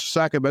that in just a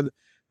second, but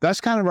that's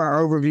kind of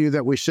our overview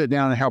that we sit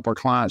down and help our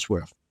clients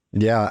with.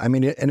 Yeah. I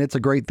mean, and it's a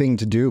great thing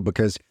to do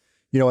because,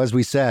 as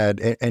we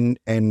said, and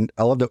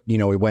I love that,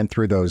 we went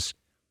through those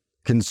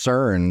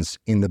concerns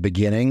in the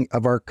beginning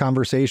of our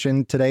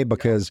conversation today,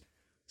 because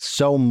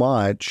so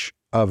much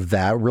of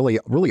that, really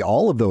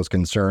all of those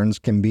concerns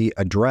can be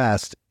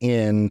addressed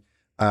in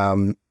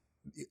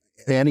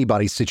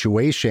anybody's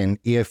situation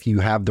if you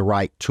have the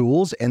right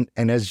tools. And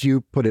as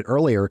you put it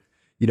earlier,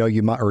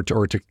 you might, or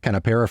to kind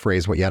of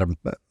paraphrase what you had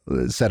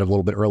said a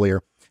little bit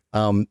earlier,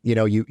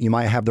 you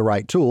might have the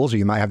right tools, or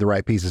you might have the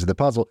right pieces of the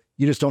puzzle.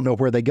 You just don't know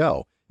where they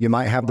go. You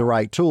might have the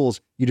right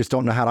tools. You just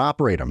don't know how to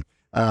operate them.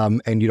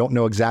 And you don't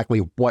know exactly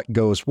what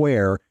goes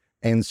where.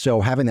 And so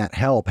having that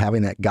help,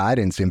 having that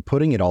guidance in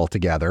putting it all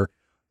together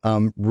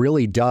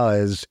really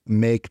does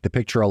make the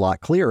picture a lot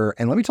clearer.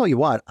 And let me tell you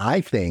what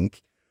I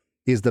think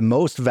is the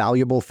most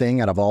valuable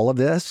thing out of all of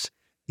this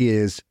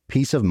is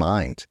peace of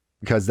mind,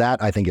 because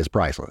that I think is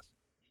priceless.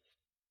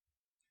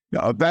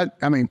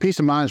 Peace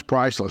of mind is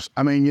priceless.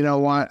 I mean, you know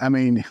what? I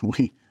mean,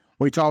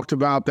 we talked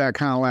about that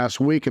kind of last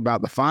week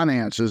about the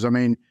finances. I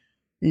mean,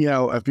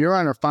 if you're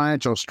under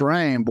financial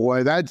strain,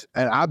 boy, and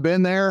I've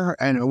been there,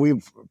 and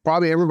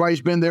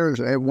everybody's been there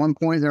at one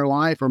point in their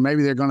life, or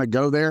maybe they're going to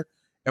go there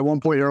at one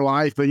point in their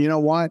life. But you know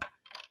what?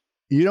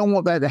 You don't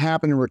want that to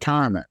happen in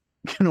retirement.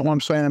 You know what I'm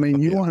saying? I mean,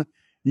 you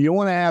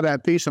want to have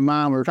that peace of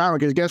mind in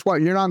retirement, because guess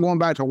what? You're not going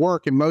back to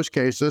work in most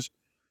cases.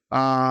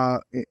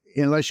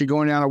 Unless you're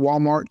going down to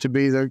Walmart to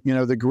be the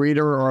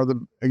greeter, or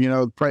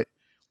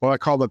what I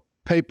call the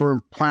paper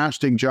and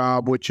plastic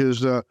job, which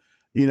is,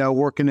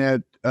 working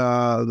at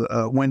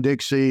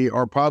Winn-Dixie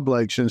or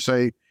Publix and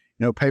say,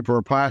 paper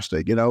or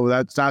plastic.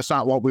 That's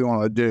not what we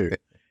want to do.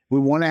 We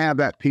want to have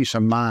that peace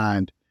of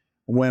mind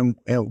when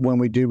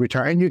we do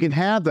retire, and you can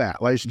have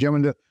that, ladies and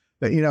gentlemen.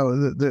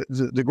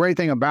 The great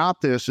thing about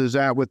this is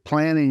that with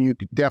planning, you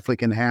definitely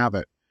can have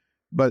it.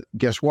 But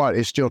guess what?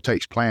 It still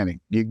takes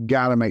planning. You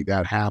got to make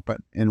that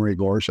happen in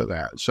regards to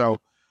that. So,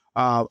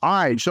 all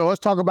right. So let's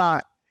talk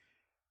about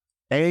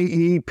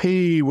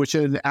AEP, which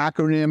is an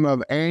acronym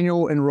of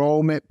Annual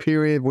Enrollment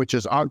Period, which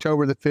is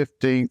October the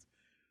 15th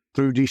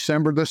through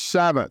December the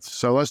 7th.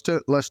 So let's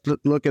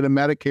look at a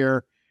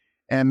Medicare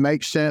and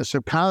make sense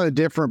of kind of the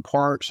different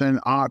parts and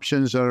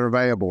options that are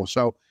available.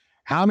 So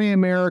how many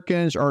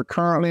Americans are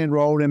currently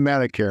enrolled in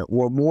Medicare?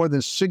 Well, more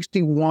than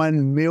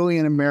 61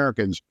 million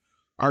Americans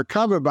are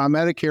covered by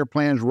Medicare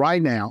plans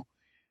right now.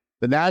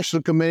 The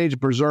National Committee to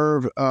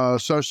Preserve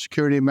Social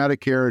Security and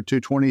Medicare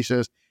 220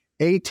 says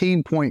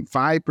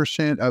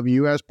 18.5% of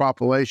U.S.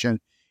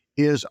 population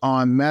is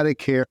on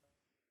Medicare.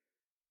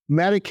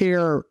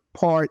 Medicare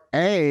Part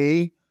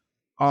A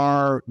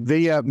are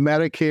via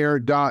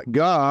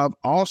Medicare.gov,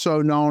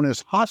 also known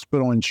as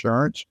hospital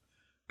insurance,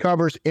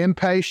 covers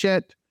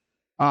inpatient,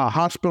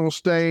 hospital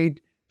stay,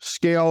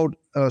 skilled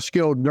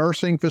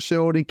nursing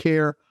facility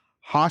care,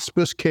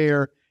 hospice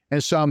care,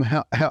 and some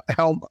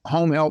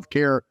home health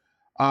care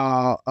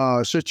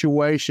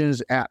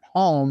situations at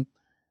home.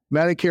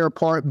 Medicare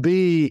Part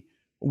B,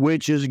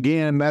 which is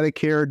again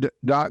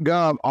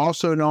Medicare.gov,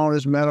 also known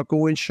as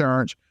medical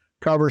insurance,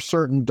 covers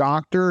certain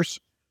doctors,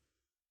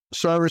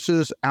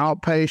 services,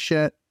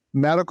 outpatient,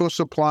 medical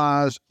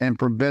supplies, and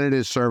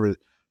preventative services.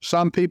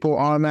 Some people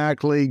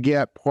automatically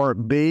get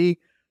Part B,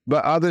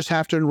 but others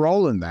have to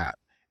enroll in that.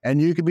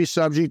 And you can be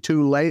subject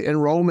to late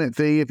enrollment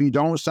fee if you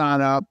don't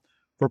sign up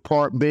for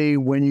Part B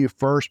when you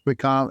first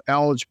become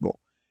eligible.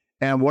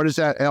 And what is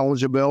that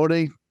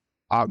eligibility?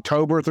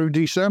 October through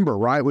December,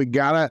 right? You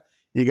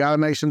gotta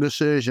make some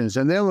decisions.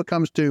 And then when it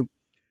comes to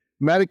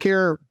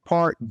Medicare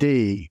Part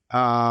D,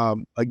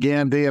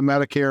 again, via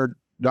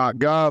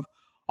Medicare.gov,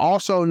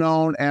 also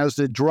known as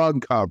the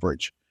drug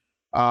coverage,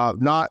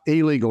 not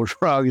illegal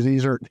drugs.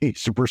 These are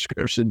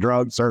prescription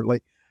drugs,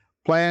 certainly.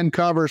 Plan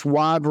covers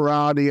wide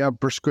variety of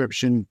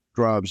prescription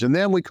drugs. And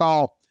then we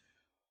call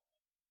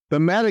the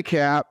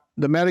Medigap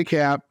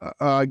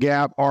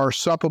gap are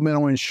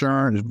supplemental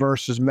insurance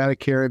versus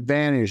Medicare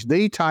Advantage.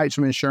 These types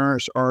of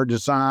insurance are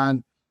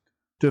designed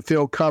to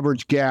fill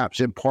coverage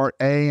gaps in Part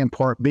A and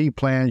Part B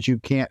plans you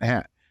can't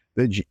have,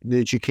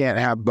 that you can't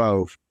have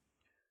both.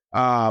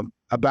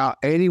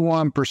 About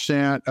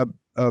 81%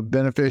 of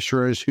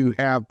beneficiaries who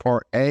have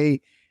Part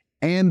A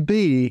and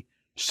B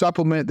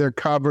supplement their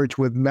coverage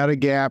with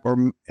Medigap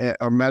or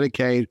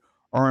Medicaid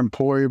or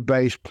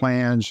employer-based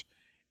plans,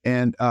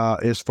 and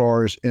as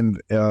far as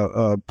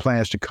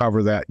plans to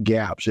cover that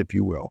gaps, if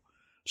you will.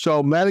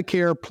 So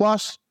Medicare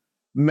plus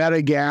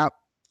Medigap,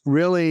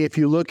 really, if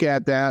you look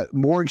at that,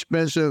 more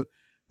expensive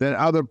than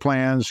other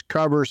plans,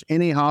 covers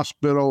any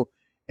hospital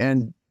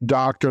and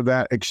doctor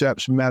that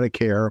accepts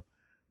Medicare.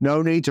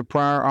 No need to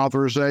prior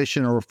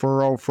authorization or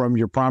referral from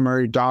your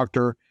primary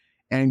doctor,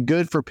 and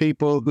good for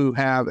people who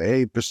have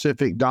a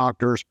specific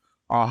doctors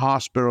or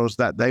hospitals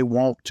that they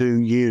want to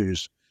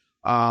use.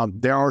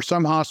 There are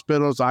some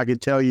hospitals I can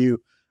tell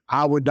you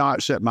I would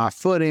not set my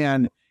foot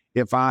in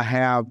if I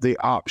have the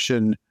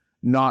option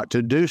not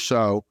to do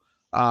so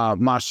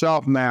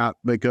myself, Matt,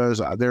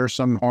 because there are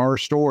some horror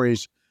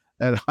stories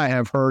that I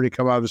have heard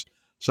come out of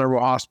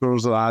several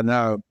hospitals that I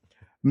know.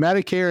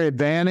 Medicare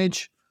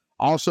Advantage,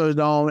 also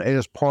known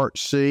as Part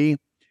C,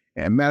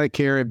 and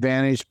Medicare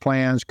Advantage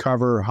plans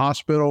cover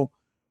hospital,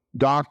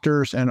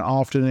 doctors, and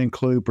often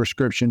include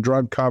prescription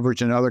drug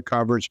coverage and other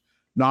coverage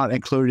not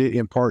included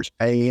in Parts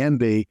A and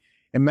B.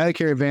 And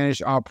Medicare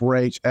Advantage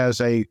operates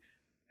as a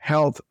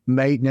health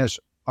maintenance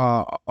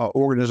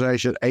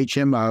organization,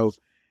 HMO,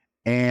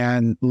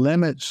 and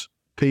limits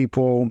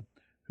people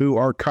who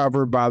are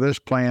covered by this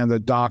plan, the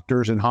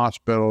doctors and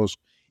hospitals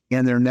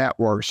in their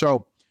network.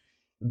 So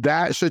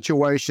that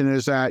situation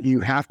is that you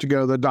have to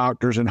go to the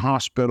doctors and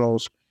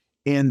hospitals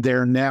in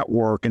their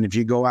network. And if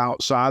you go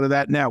outside of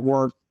that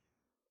network,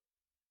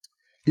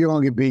 you're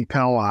going to be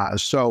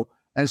penalized. So,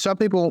 and some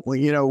people,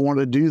 want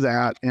to do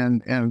that,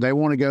 and they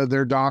want to go to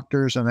their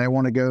doctors and they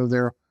want to go to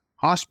their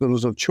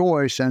hospitals of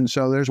choice. And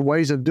so there's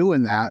ways of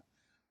doing that.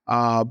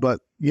 But,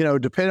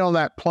 depending on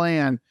that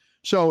plan.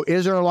 So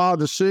is there a lot of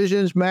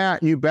decisions,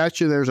 Matt? You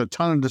betcha there's a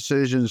ton of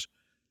decisions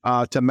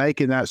to make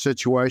in that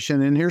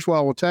situation. And here's what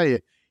I will tell you.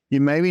 You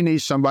maybe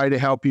need somebody to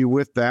help you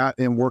with that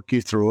and work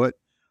you through it.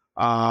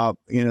 The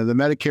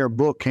Medicare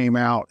book came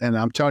out, and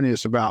I'm telling you,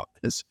 it's about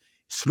this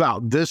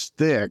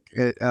thick.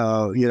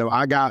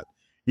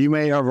 You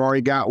may have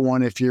already got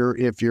one if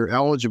you're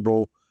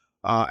eligible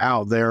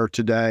out there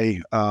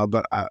today.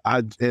 But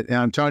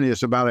I'm telling you,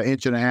 it's about 1.5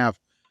 inches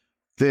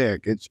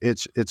thick.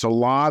 It's a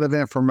lot of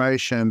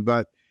information,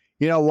 but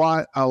you know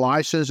what? A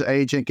licensed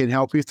agent can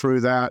help you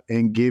through that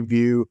and give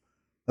you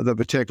the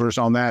particulars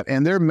on that.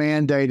 And they're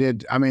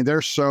mandated. I mean,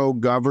 they're so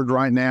governed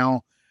right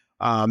now.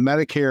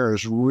 Medicare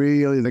is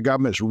really, the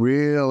government's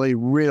really,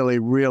 really,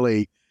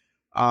 really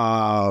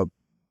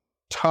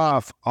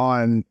tough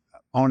on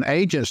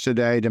agents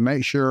today to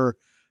make sure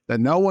that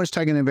no one's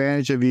taking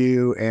advantage of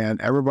you,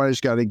 and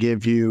everybody's got to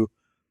give you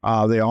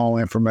all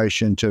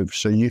information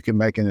so you can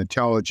make an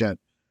intelligent,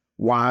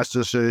 wise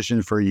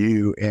decision for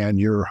you and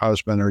your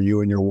husband, or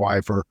you and your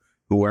wife, or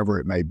whoever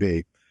it may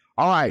be.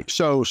 All right,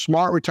 so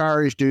smart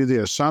retirees do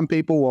this. Some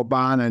people will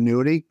buy an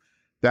annuity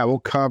that will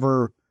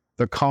cover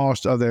the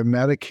cost of their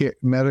Medigap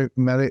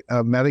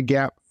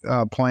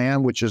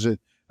plan, which is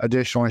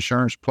additional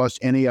insurance, plus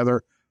any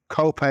other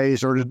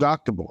copays or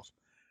deductibles.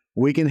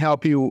 We can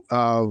help you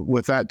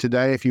with that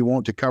today if you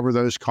want to cover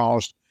those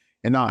costs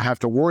and not have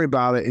to worry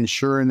about it,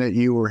 ensuring that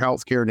your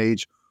healthcare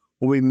needs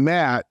will be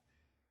met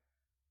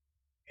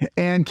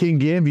and can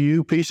give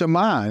you peace of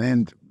mind.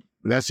 And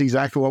that's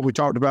exactly what we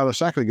talked about a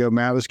second ago,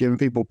 Matt, was giving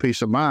people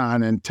peace of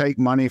mind, and take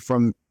money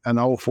from an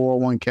old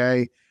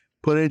 401k,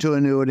 put it into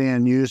an annuity,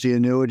 and use the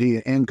annuity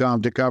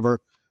income to cover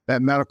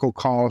that medical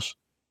cost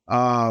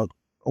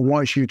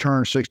once you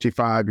turn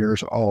 65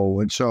 years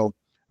old. And so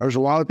There's a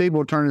lot of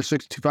people turning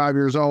 65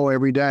 years old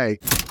every day.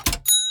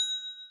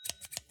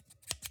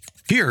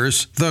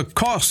 Here's the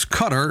cost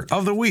cutter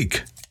of the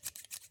week.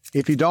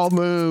 If you don't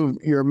move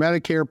your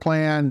Medicare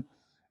plan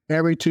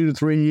every 2 to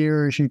 3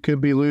 years, you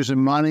could be losing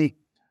money.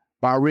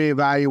 By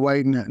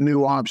reevaluating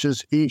new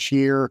options each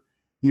year,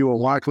 you will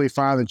likely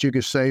find that you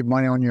can save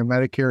money on your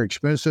Medicare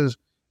expenses.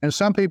 And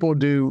some people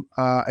do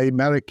a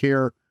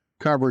Medicare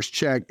coverage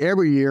check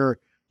every year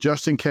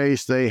just in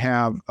case they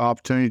have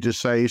opportunity to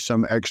save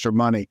some extra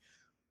money.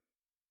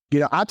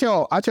 I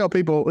tell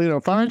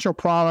people, financial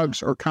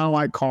products are kind of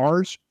like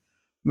cars,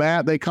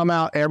 Matt. They come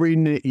out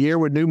every year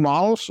with new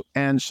models,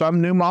 and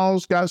some new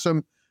models got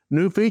some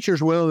new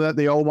features with them that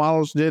the old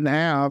models didn't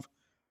have,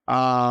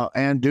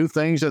 and do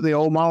things that the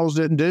old models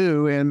didn't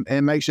do,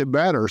 and makes it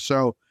better.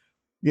 So,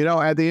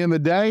 at the end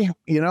of the day,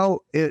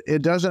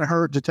 it doesn't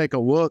hurt to take a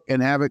look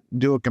and have it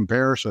do a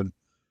comparison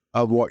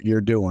of what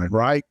you're doing,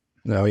 right?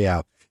 Oh,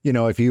 yeah.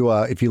 If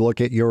you look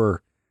at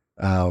your,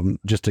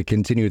 just to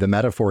continue the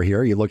metaphor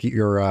here, you look at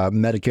your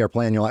Medicare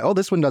plan, you're like, oh,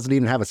 this one doesn't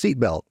even have a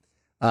seatbelt.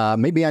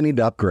 Maybe I need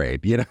to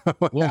upgrade,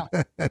 Yeah.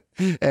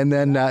 And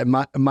then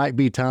it might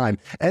be time.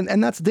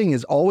 And that's the thing,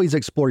 is always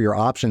explore your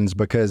options,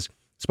 because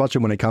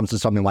especially when it comes to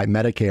something like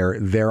Medicare,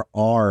 there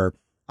are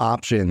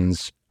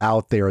options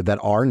out there that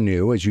are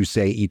new, as you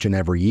say, each and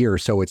every year.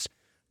 So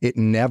it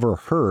never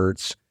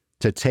hurts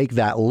to take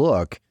that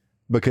look,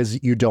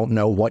 because you don't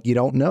know what you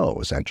don't know,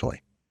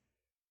 essentially.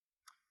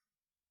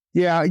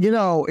 Yeah,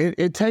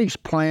 it takes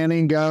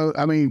planning.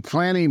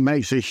 Planning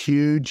makes a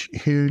huge,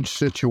 huge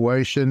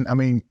situation.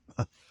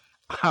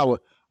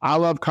 I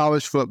love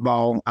college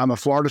football. I'm a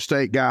Florida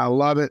State guy. I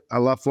love it. I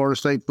love Florida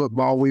State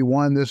football. We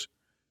won this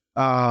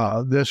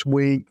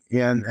week,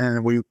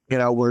 and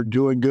we're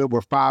doing good.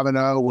 We're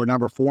 5-0. We're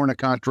number 4 in the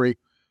country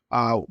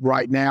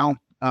right now.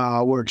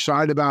 We're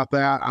excited about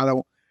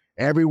that.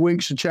 Every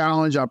week's a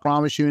challenge. I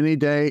promise you, any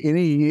day,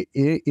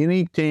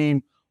 any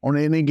team on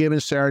any given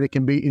Saturday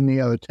can beat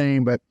any other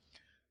team. But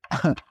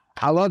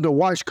I love to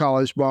watch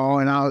college ball,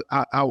 and I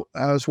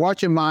was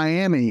watching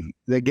Miami,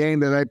 the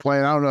game that they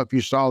played. I don't know if you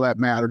saw that,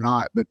 Matt, or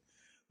not, but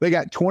they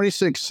got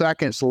 26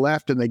 seconds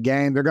left in the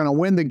game. They're going to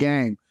win the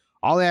game.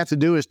 All they have to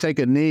do is take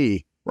a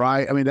knee,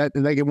 right?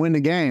 They can win the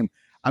game.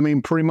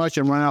 Pretty much,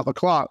 and run out the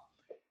clock.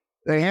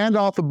 They hand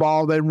off the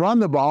ball. They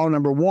run the ball.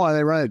 Number one,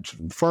 they run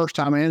it first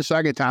time in.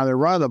 Second time, they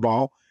run the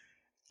ball,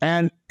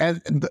 and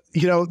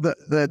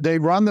they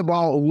run the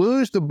ball,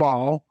 lose the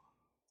ball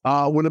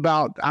with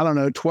about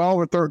 12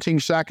 or 13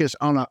 seconds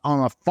on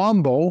a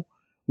fumble,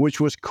 which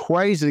was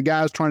crazy. The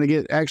guy was trying to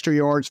get extra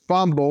yards.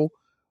 Fumble.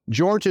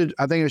 Georgia,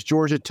 I think it's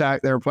Georgia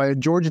Tech. They were playing.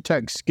 Georgia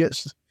Tech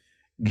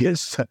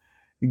gets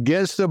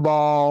the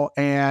ball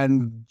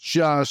and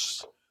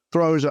just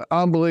throws an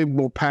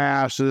unbelievable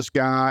pass to this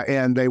guy,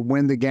 and they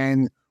win the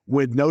game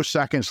with no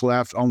seconds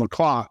left on the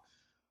clock.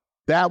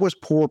 That was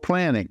poor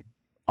planning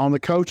on the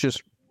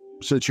coach's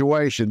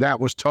situation.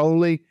 That was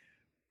totally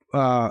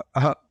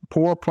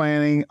poor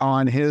planning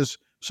on his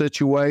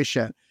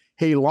situation.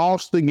 He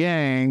lost the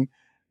game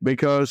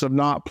because of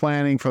not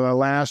planning for the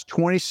last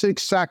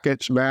 26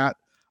 seconds, Matt,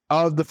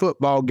 of the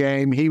football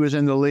game. He was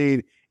in the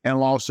lead and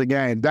lost the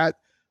game. That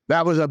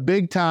was a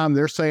big time.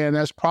 They're saying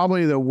that's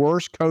probably the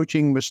worst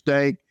coaching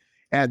mistake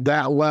at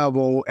that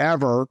level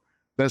ever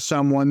that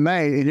someone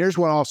made. And here's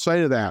what I'll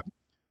say to that.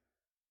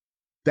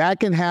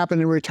 That can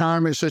happen in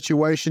retirement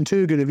situation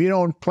too, because if you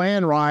don't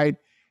plan right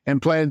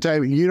and plan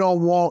table, you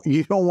don't want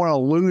to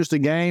lose the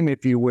game,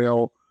 if you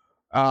will,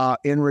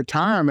 in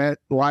retirement,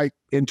 like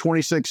in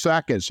 26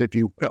 seconds, if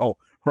you will,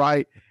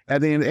 right?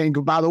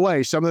 And by the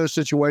way, some of those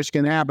situations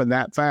can happen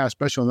that fast,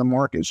 especially in the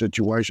market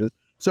situation.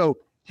 So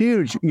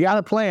huge. You got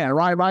to plan,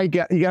 right? You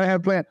got to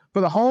have a plan for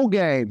the whole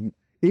game,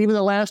 even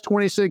the last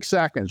 26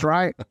 seconds,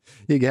 right?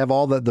 You can have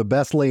all the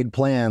best laid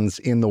plans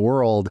in the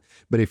world,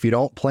 but if you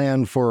don't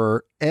plan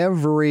for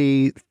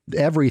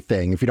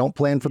everything, if you don't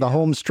plan for the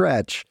home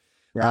stretch,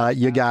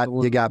 you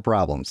got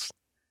problems.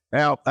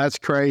 Well, that's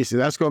crazy.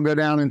 That's going to go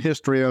down in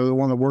history as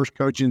one of the worst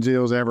coaching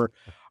deals ever.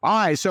 All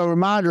right. So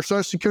reminder,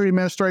 Social Security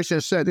Administration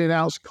has set the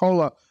announced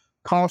COLA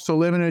cost of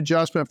living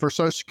adjustment for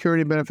Social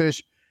Security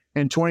benefits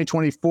in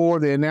 2024.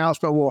 The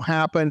announcement will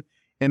happen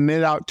in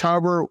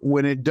mid-October.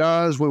 When it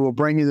does, we will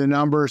bring you the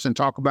numbers and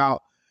talk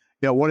about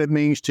what it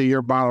means to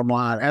your bottom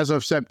line. As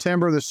of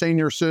September, the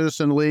Senior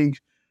Citizen League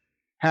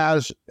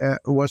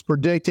was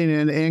predicting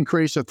an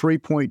increase of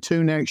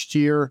 3.2 next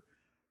year.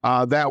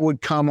 That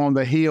would come on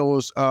the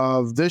heels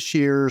of this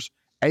year's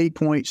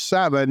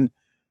 8.7.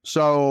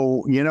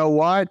 So you know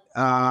what?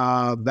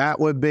 That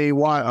would be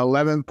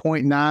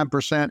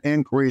 11.9%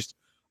 increase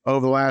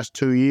over the last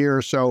 2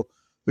 years. So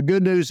the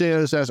good news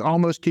is that's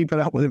almost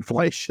keeping up with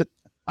inflation.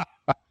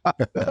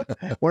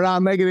 We're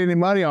not making any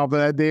money off of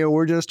that deal.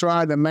 We're just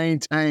trying to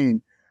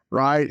maintain,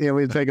 right? And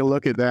we take a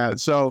look at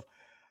that. So,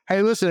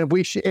 hey, listen, if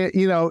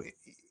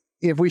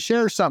we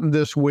share something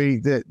this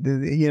week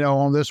that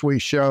on this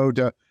week's show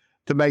to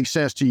make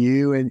sense to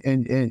you, and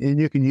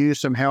you can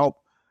use some help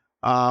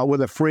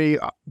with a free,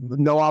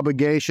 no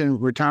obligation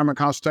retirement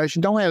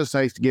consultation, don't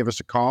hesitate to give us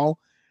a call.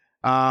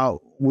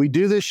 We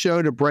do this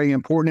show to bring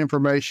important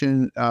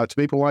information to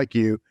people like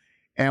you,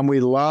 and we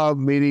love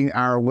meeting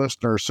our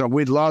listeners. So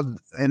we'd love,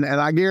 and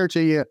I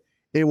guarantee you,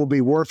 it will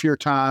be worth your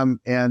time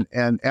and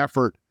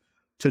effort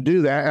to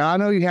do that. And I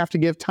know you have to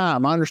give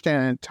time. I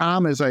understand. And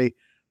time is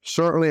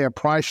certainly a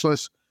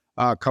priceless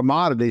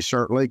commodity,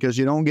 certainly, because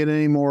you don't get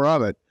any more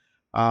of it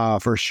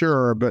for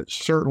sure, but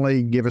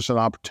certainly give us an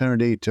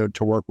opportunity to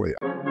work with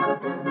you.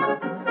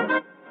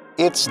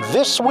 It's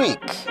This Week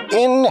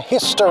in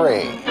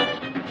History.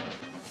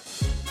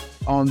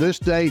 On this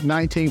date,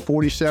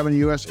 1947,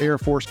 U.S. Air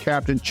Force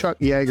Captain Chuck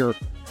Yeager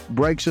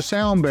breaks the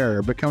sound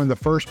barrier, becoming the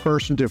first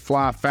person to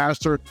fly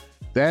faster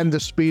than the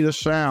speed of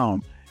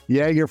sound.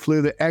 Yeager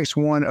flew the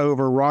X-1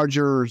 over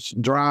Rogers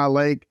Dry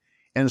Lake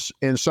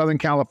in Southern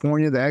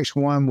California. The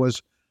X-1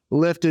 was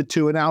lifted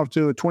to an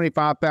altitude of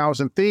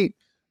 25,000 feet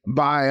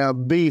by a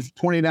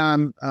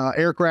B-29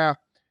 aircraft,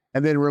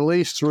 and then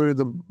released through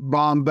the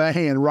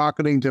Bombay and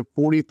rocketing to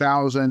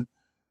 40,000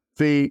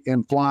 feet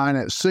and flying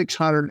at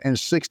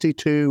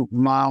 662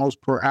 miles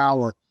per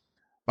hour.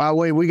 By the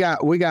way, we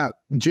got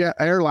jet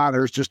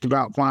airliners just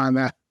about flying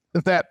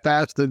that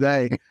fast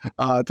today,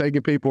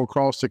 taking people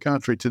across the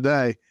country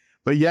today.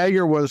 But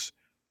Yeager was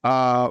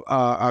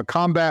a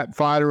combat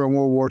fighter in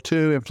World War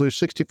II and flew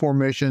 64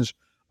 missions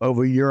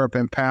over Europe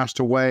and passed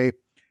away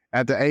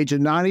at the age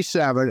of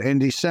 97 in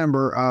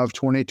December of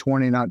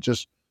 2020, not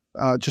just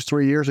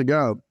 3 years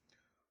ago.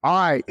 All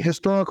right,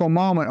 historical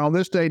moment. On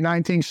this day,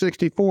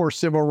 1964,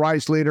 civil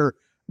rights leader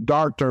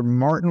Dr.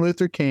 Martin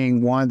Luther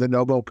King won the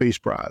Nobel Peace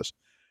Prize.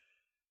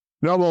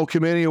 Nobel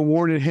Committee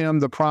awarded him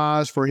the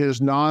prize for his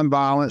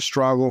nonviolent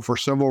struggle for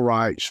civil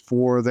rights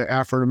for the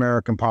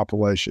African-American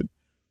population.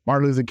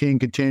 Martin Luther King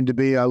continued to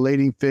be a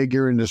leading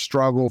figure in the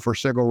struggle for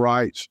civil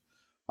rights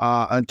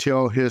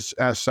until his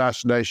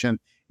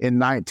assassination in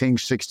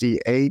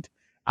 1968.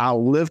 I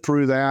lived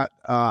through that.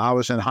 I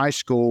was in high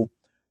school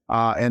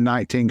in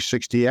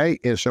 1968,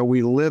 and so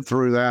we lived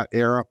through that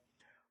era.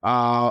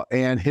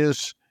 And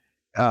his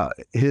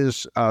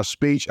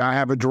speech, "I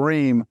Have a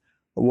Dream,"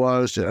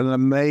 was an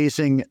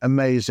amazing,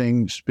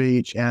 amazing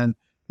speech, and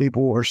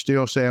people are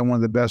still saying one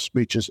of the best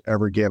speeches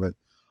ever given.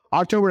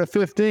 October the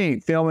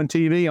 15th, film and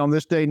TV. On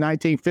this day,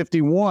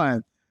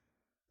 1951,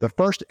 the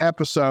first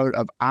episode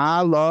of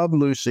I Love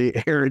Lucy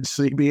aired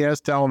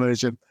CBS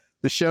television.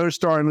 The show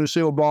starring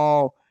Lucille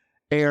Ball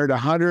aired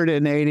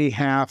 180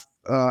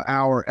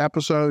 half-hour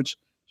episodes,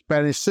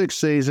 spanning 6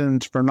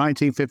 seasons from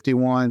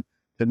 1951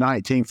 to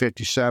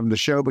 1957. The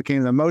show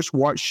became the most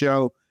watched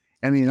show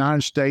in the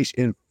United States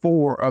in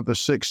 4 of the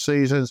 6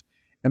 seasons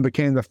and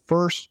became the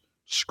first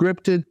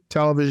scripted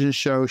television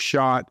show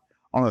shot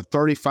on a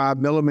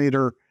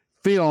 35-millimeter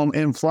film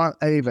in front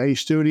of a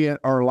student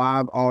or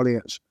live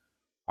audience.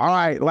 All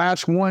right,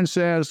 last one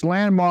says,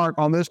 landmark.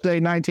 On this day,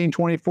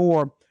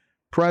 1924,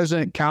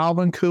 President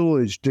Calvin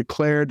Coolidge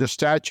declared the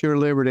Statue of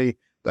Liberty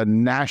the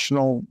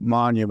national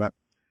monument.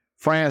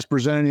 France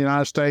presented the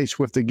United States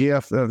with the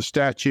gift of the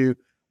Statue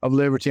of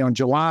Liberty on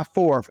July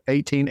 4th,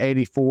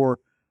 1884.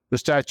 The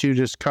statue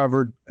is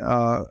covered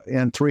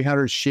in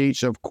 300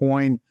 sheets of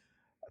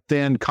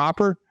coin-thin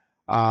copper.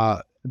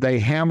 They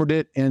hammered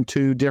it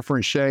into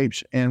different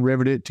shapes and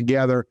riveted it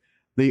together.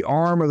 The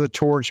arm of the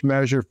torch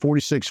measured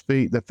 46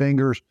 feet, the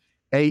fingers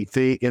 8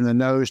 feet, and the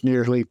nose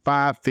nearly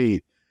 5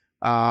 feet.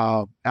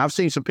 I've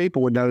seen some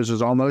people with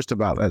noses almost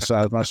about that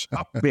size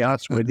myself, to be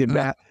honest with you,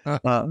 Matt.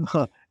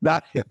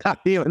 Not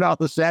even on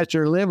the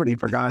Statue of Liberty,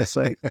 for God's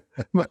sake.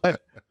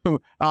 But,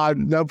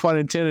 no pun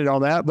intended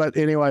on that. But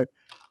anyway,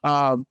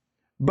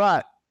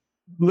 but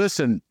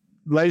listen,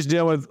 ladies and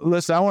gentlemen,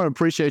 listen, I want to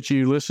appreciate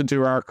you listening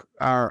to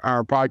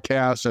our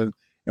podcast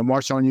and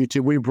watch on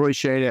YouTube. We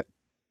appreciate it.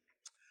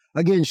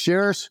 Again,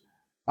 share us,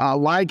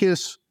 like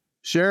us,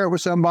 share it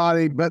with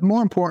somebody, but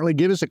more importantly,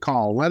 give us a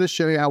call. Let us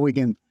show you how we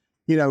can,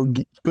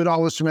 put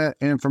all this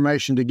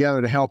information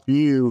together to help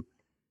you.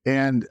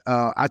 And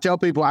I tell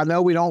people, I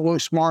know we don't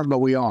look smart, but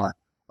we are.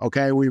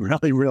 Okay, we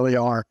really, really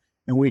are,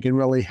 and we can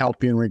really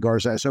help you in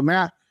regards to that. So,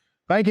 Matt,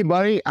 thank you,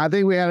 buddy. I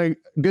think we had a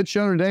good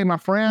show today, my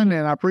friend,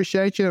 and I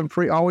appreciate you, and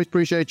always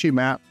appreciate you,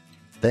 Matt.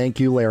 Thank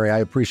you, Larry. I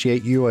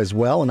appreciate you as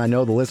well, and I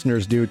know the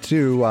listeners do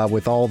too,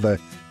 with all the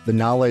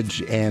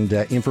knowledge and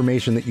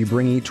information that you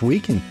bring each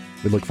week, and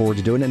we look forward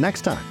to doing it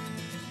next time.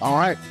 All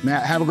right,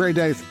 Matt, have a great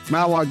day.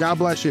 Matt, God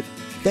bless you.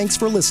 Thanks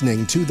for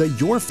listening to the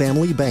Your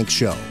Family Bank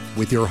Show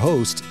with your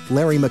host,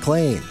 Larry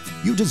McLean.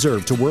 You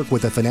deserve to work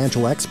with a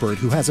financial expert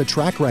who has a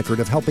track record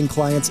of helping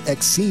clients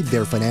exceed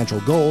their financial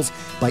goals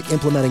by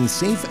implementing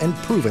safe and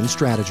proven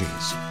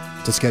strategies.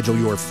 To schedule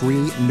your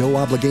free,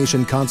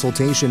 no-obligation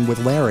consultation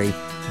with Larry,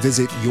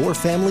 visit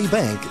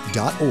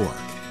yourfamilybank.org.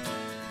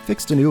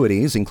 Fixed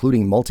annuities,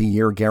 including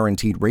multi-year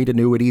guaranteed rate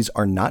annuities,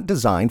 are not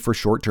designed for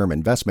short-term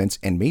investments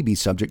and may be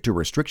subject to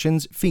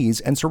restrictions, fees,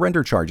 and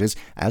surrender charges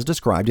as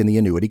described in the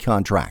annuity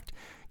contract.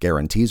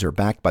 Guarantees are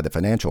backed by the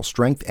financial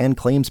strength and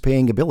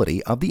claims-paying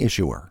ability of the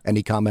issuer.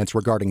 Any comments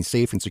regarding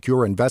safe and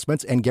secure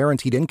investments and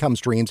guaranteed income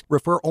streams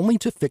refer only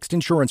to fixed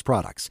insurance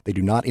products. They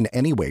do not in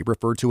any way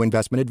refer to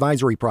investment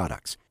advisory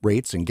products.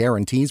 Rates and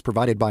guarantees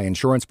provided by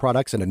insurance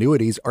products and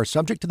annuities are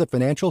subject to the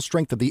financial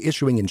strength of the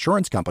issuing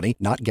insurance company,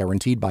 not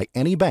guaranteed by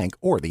any bank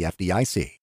or the FDIC.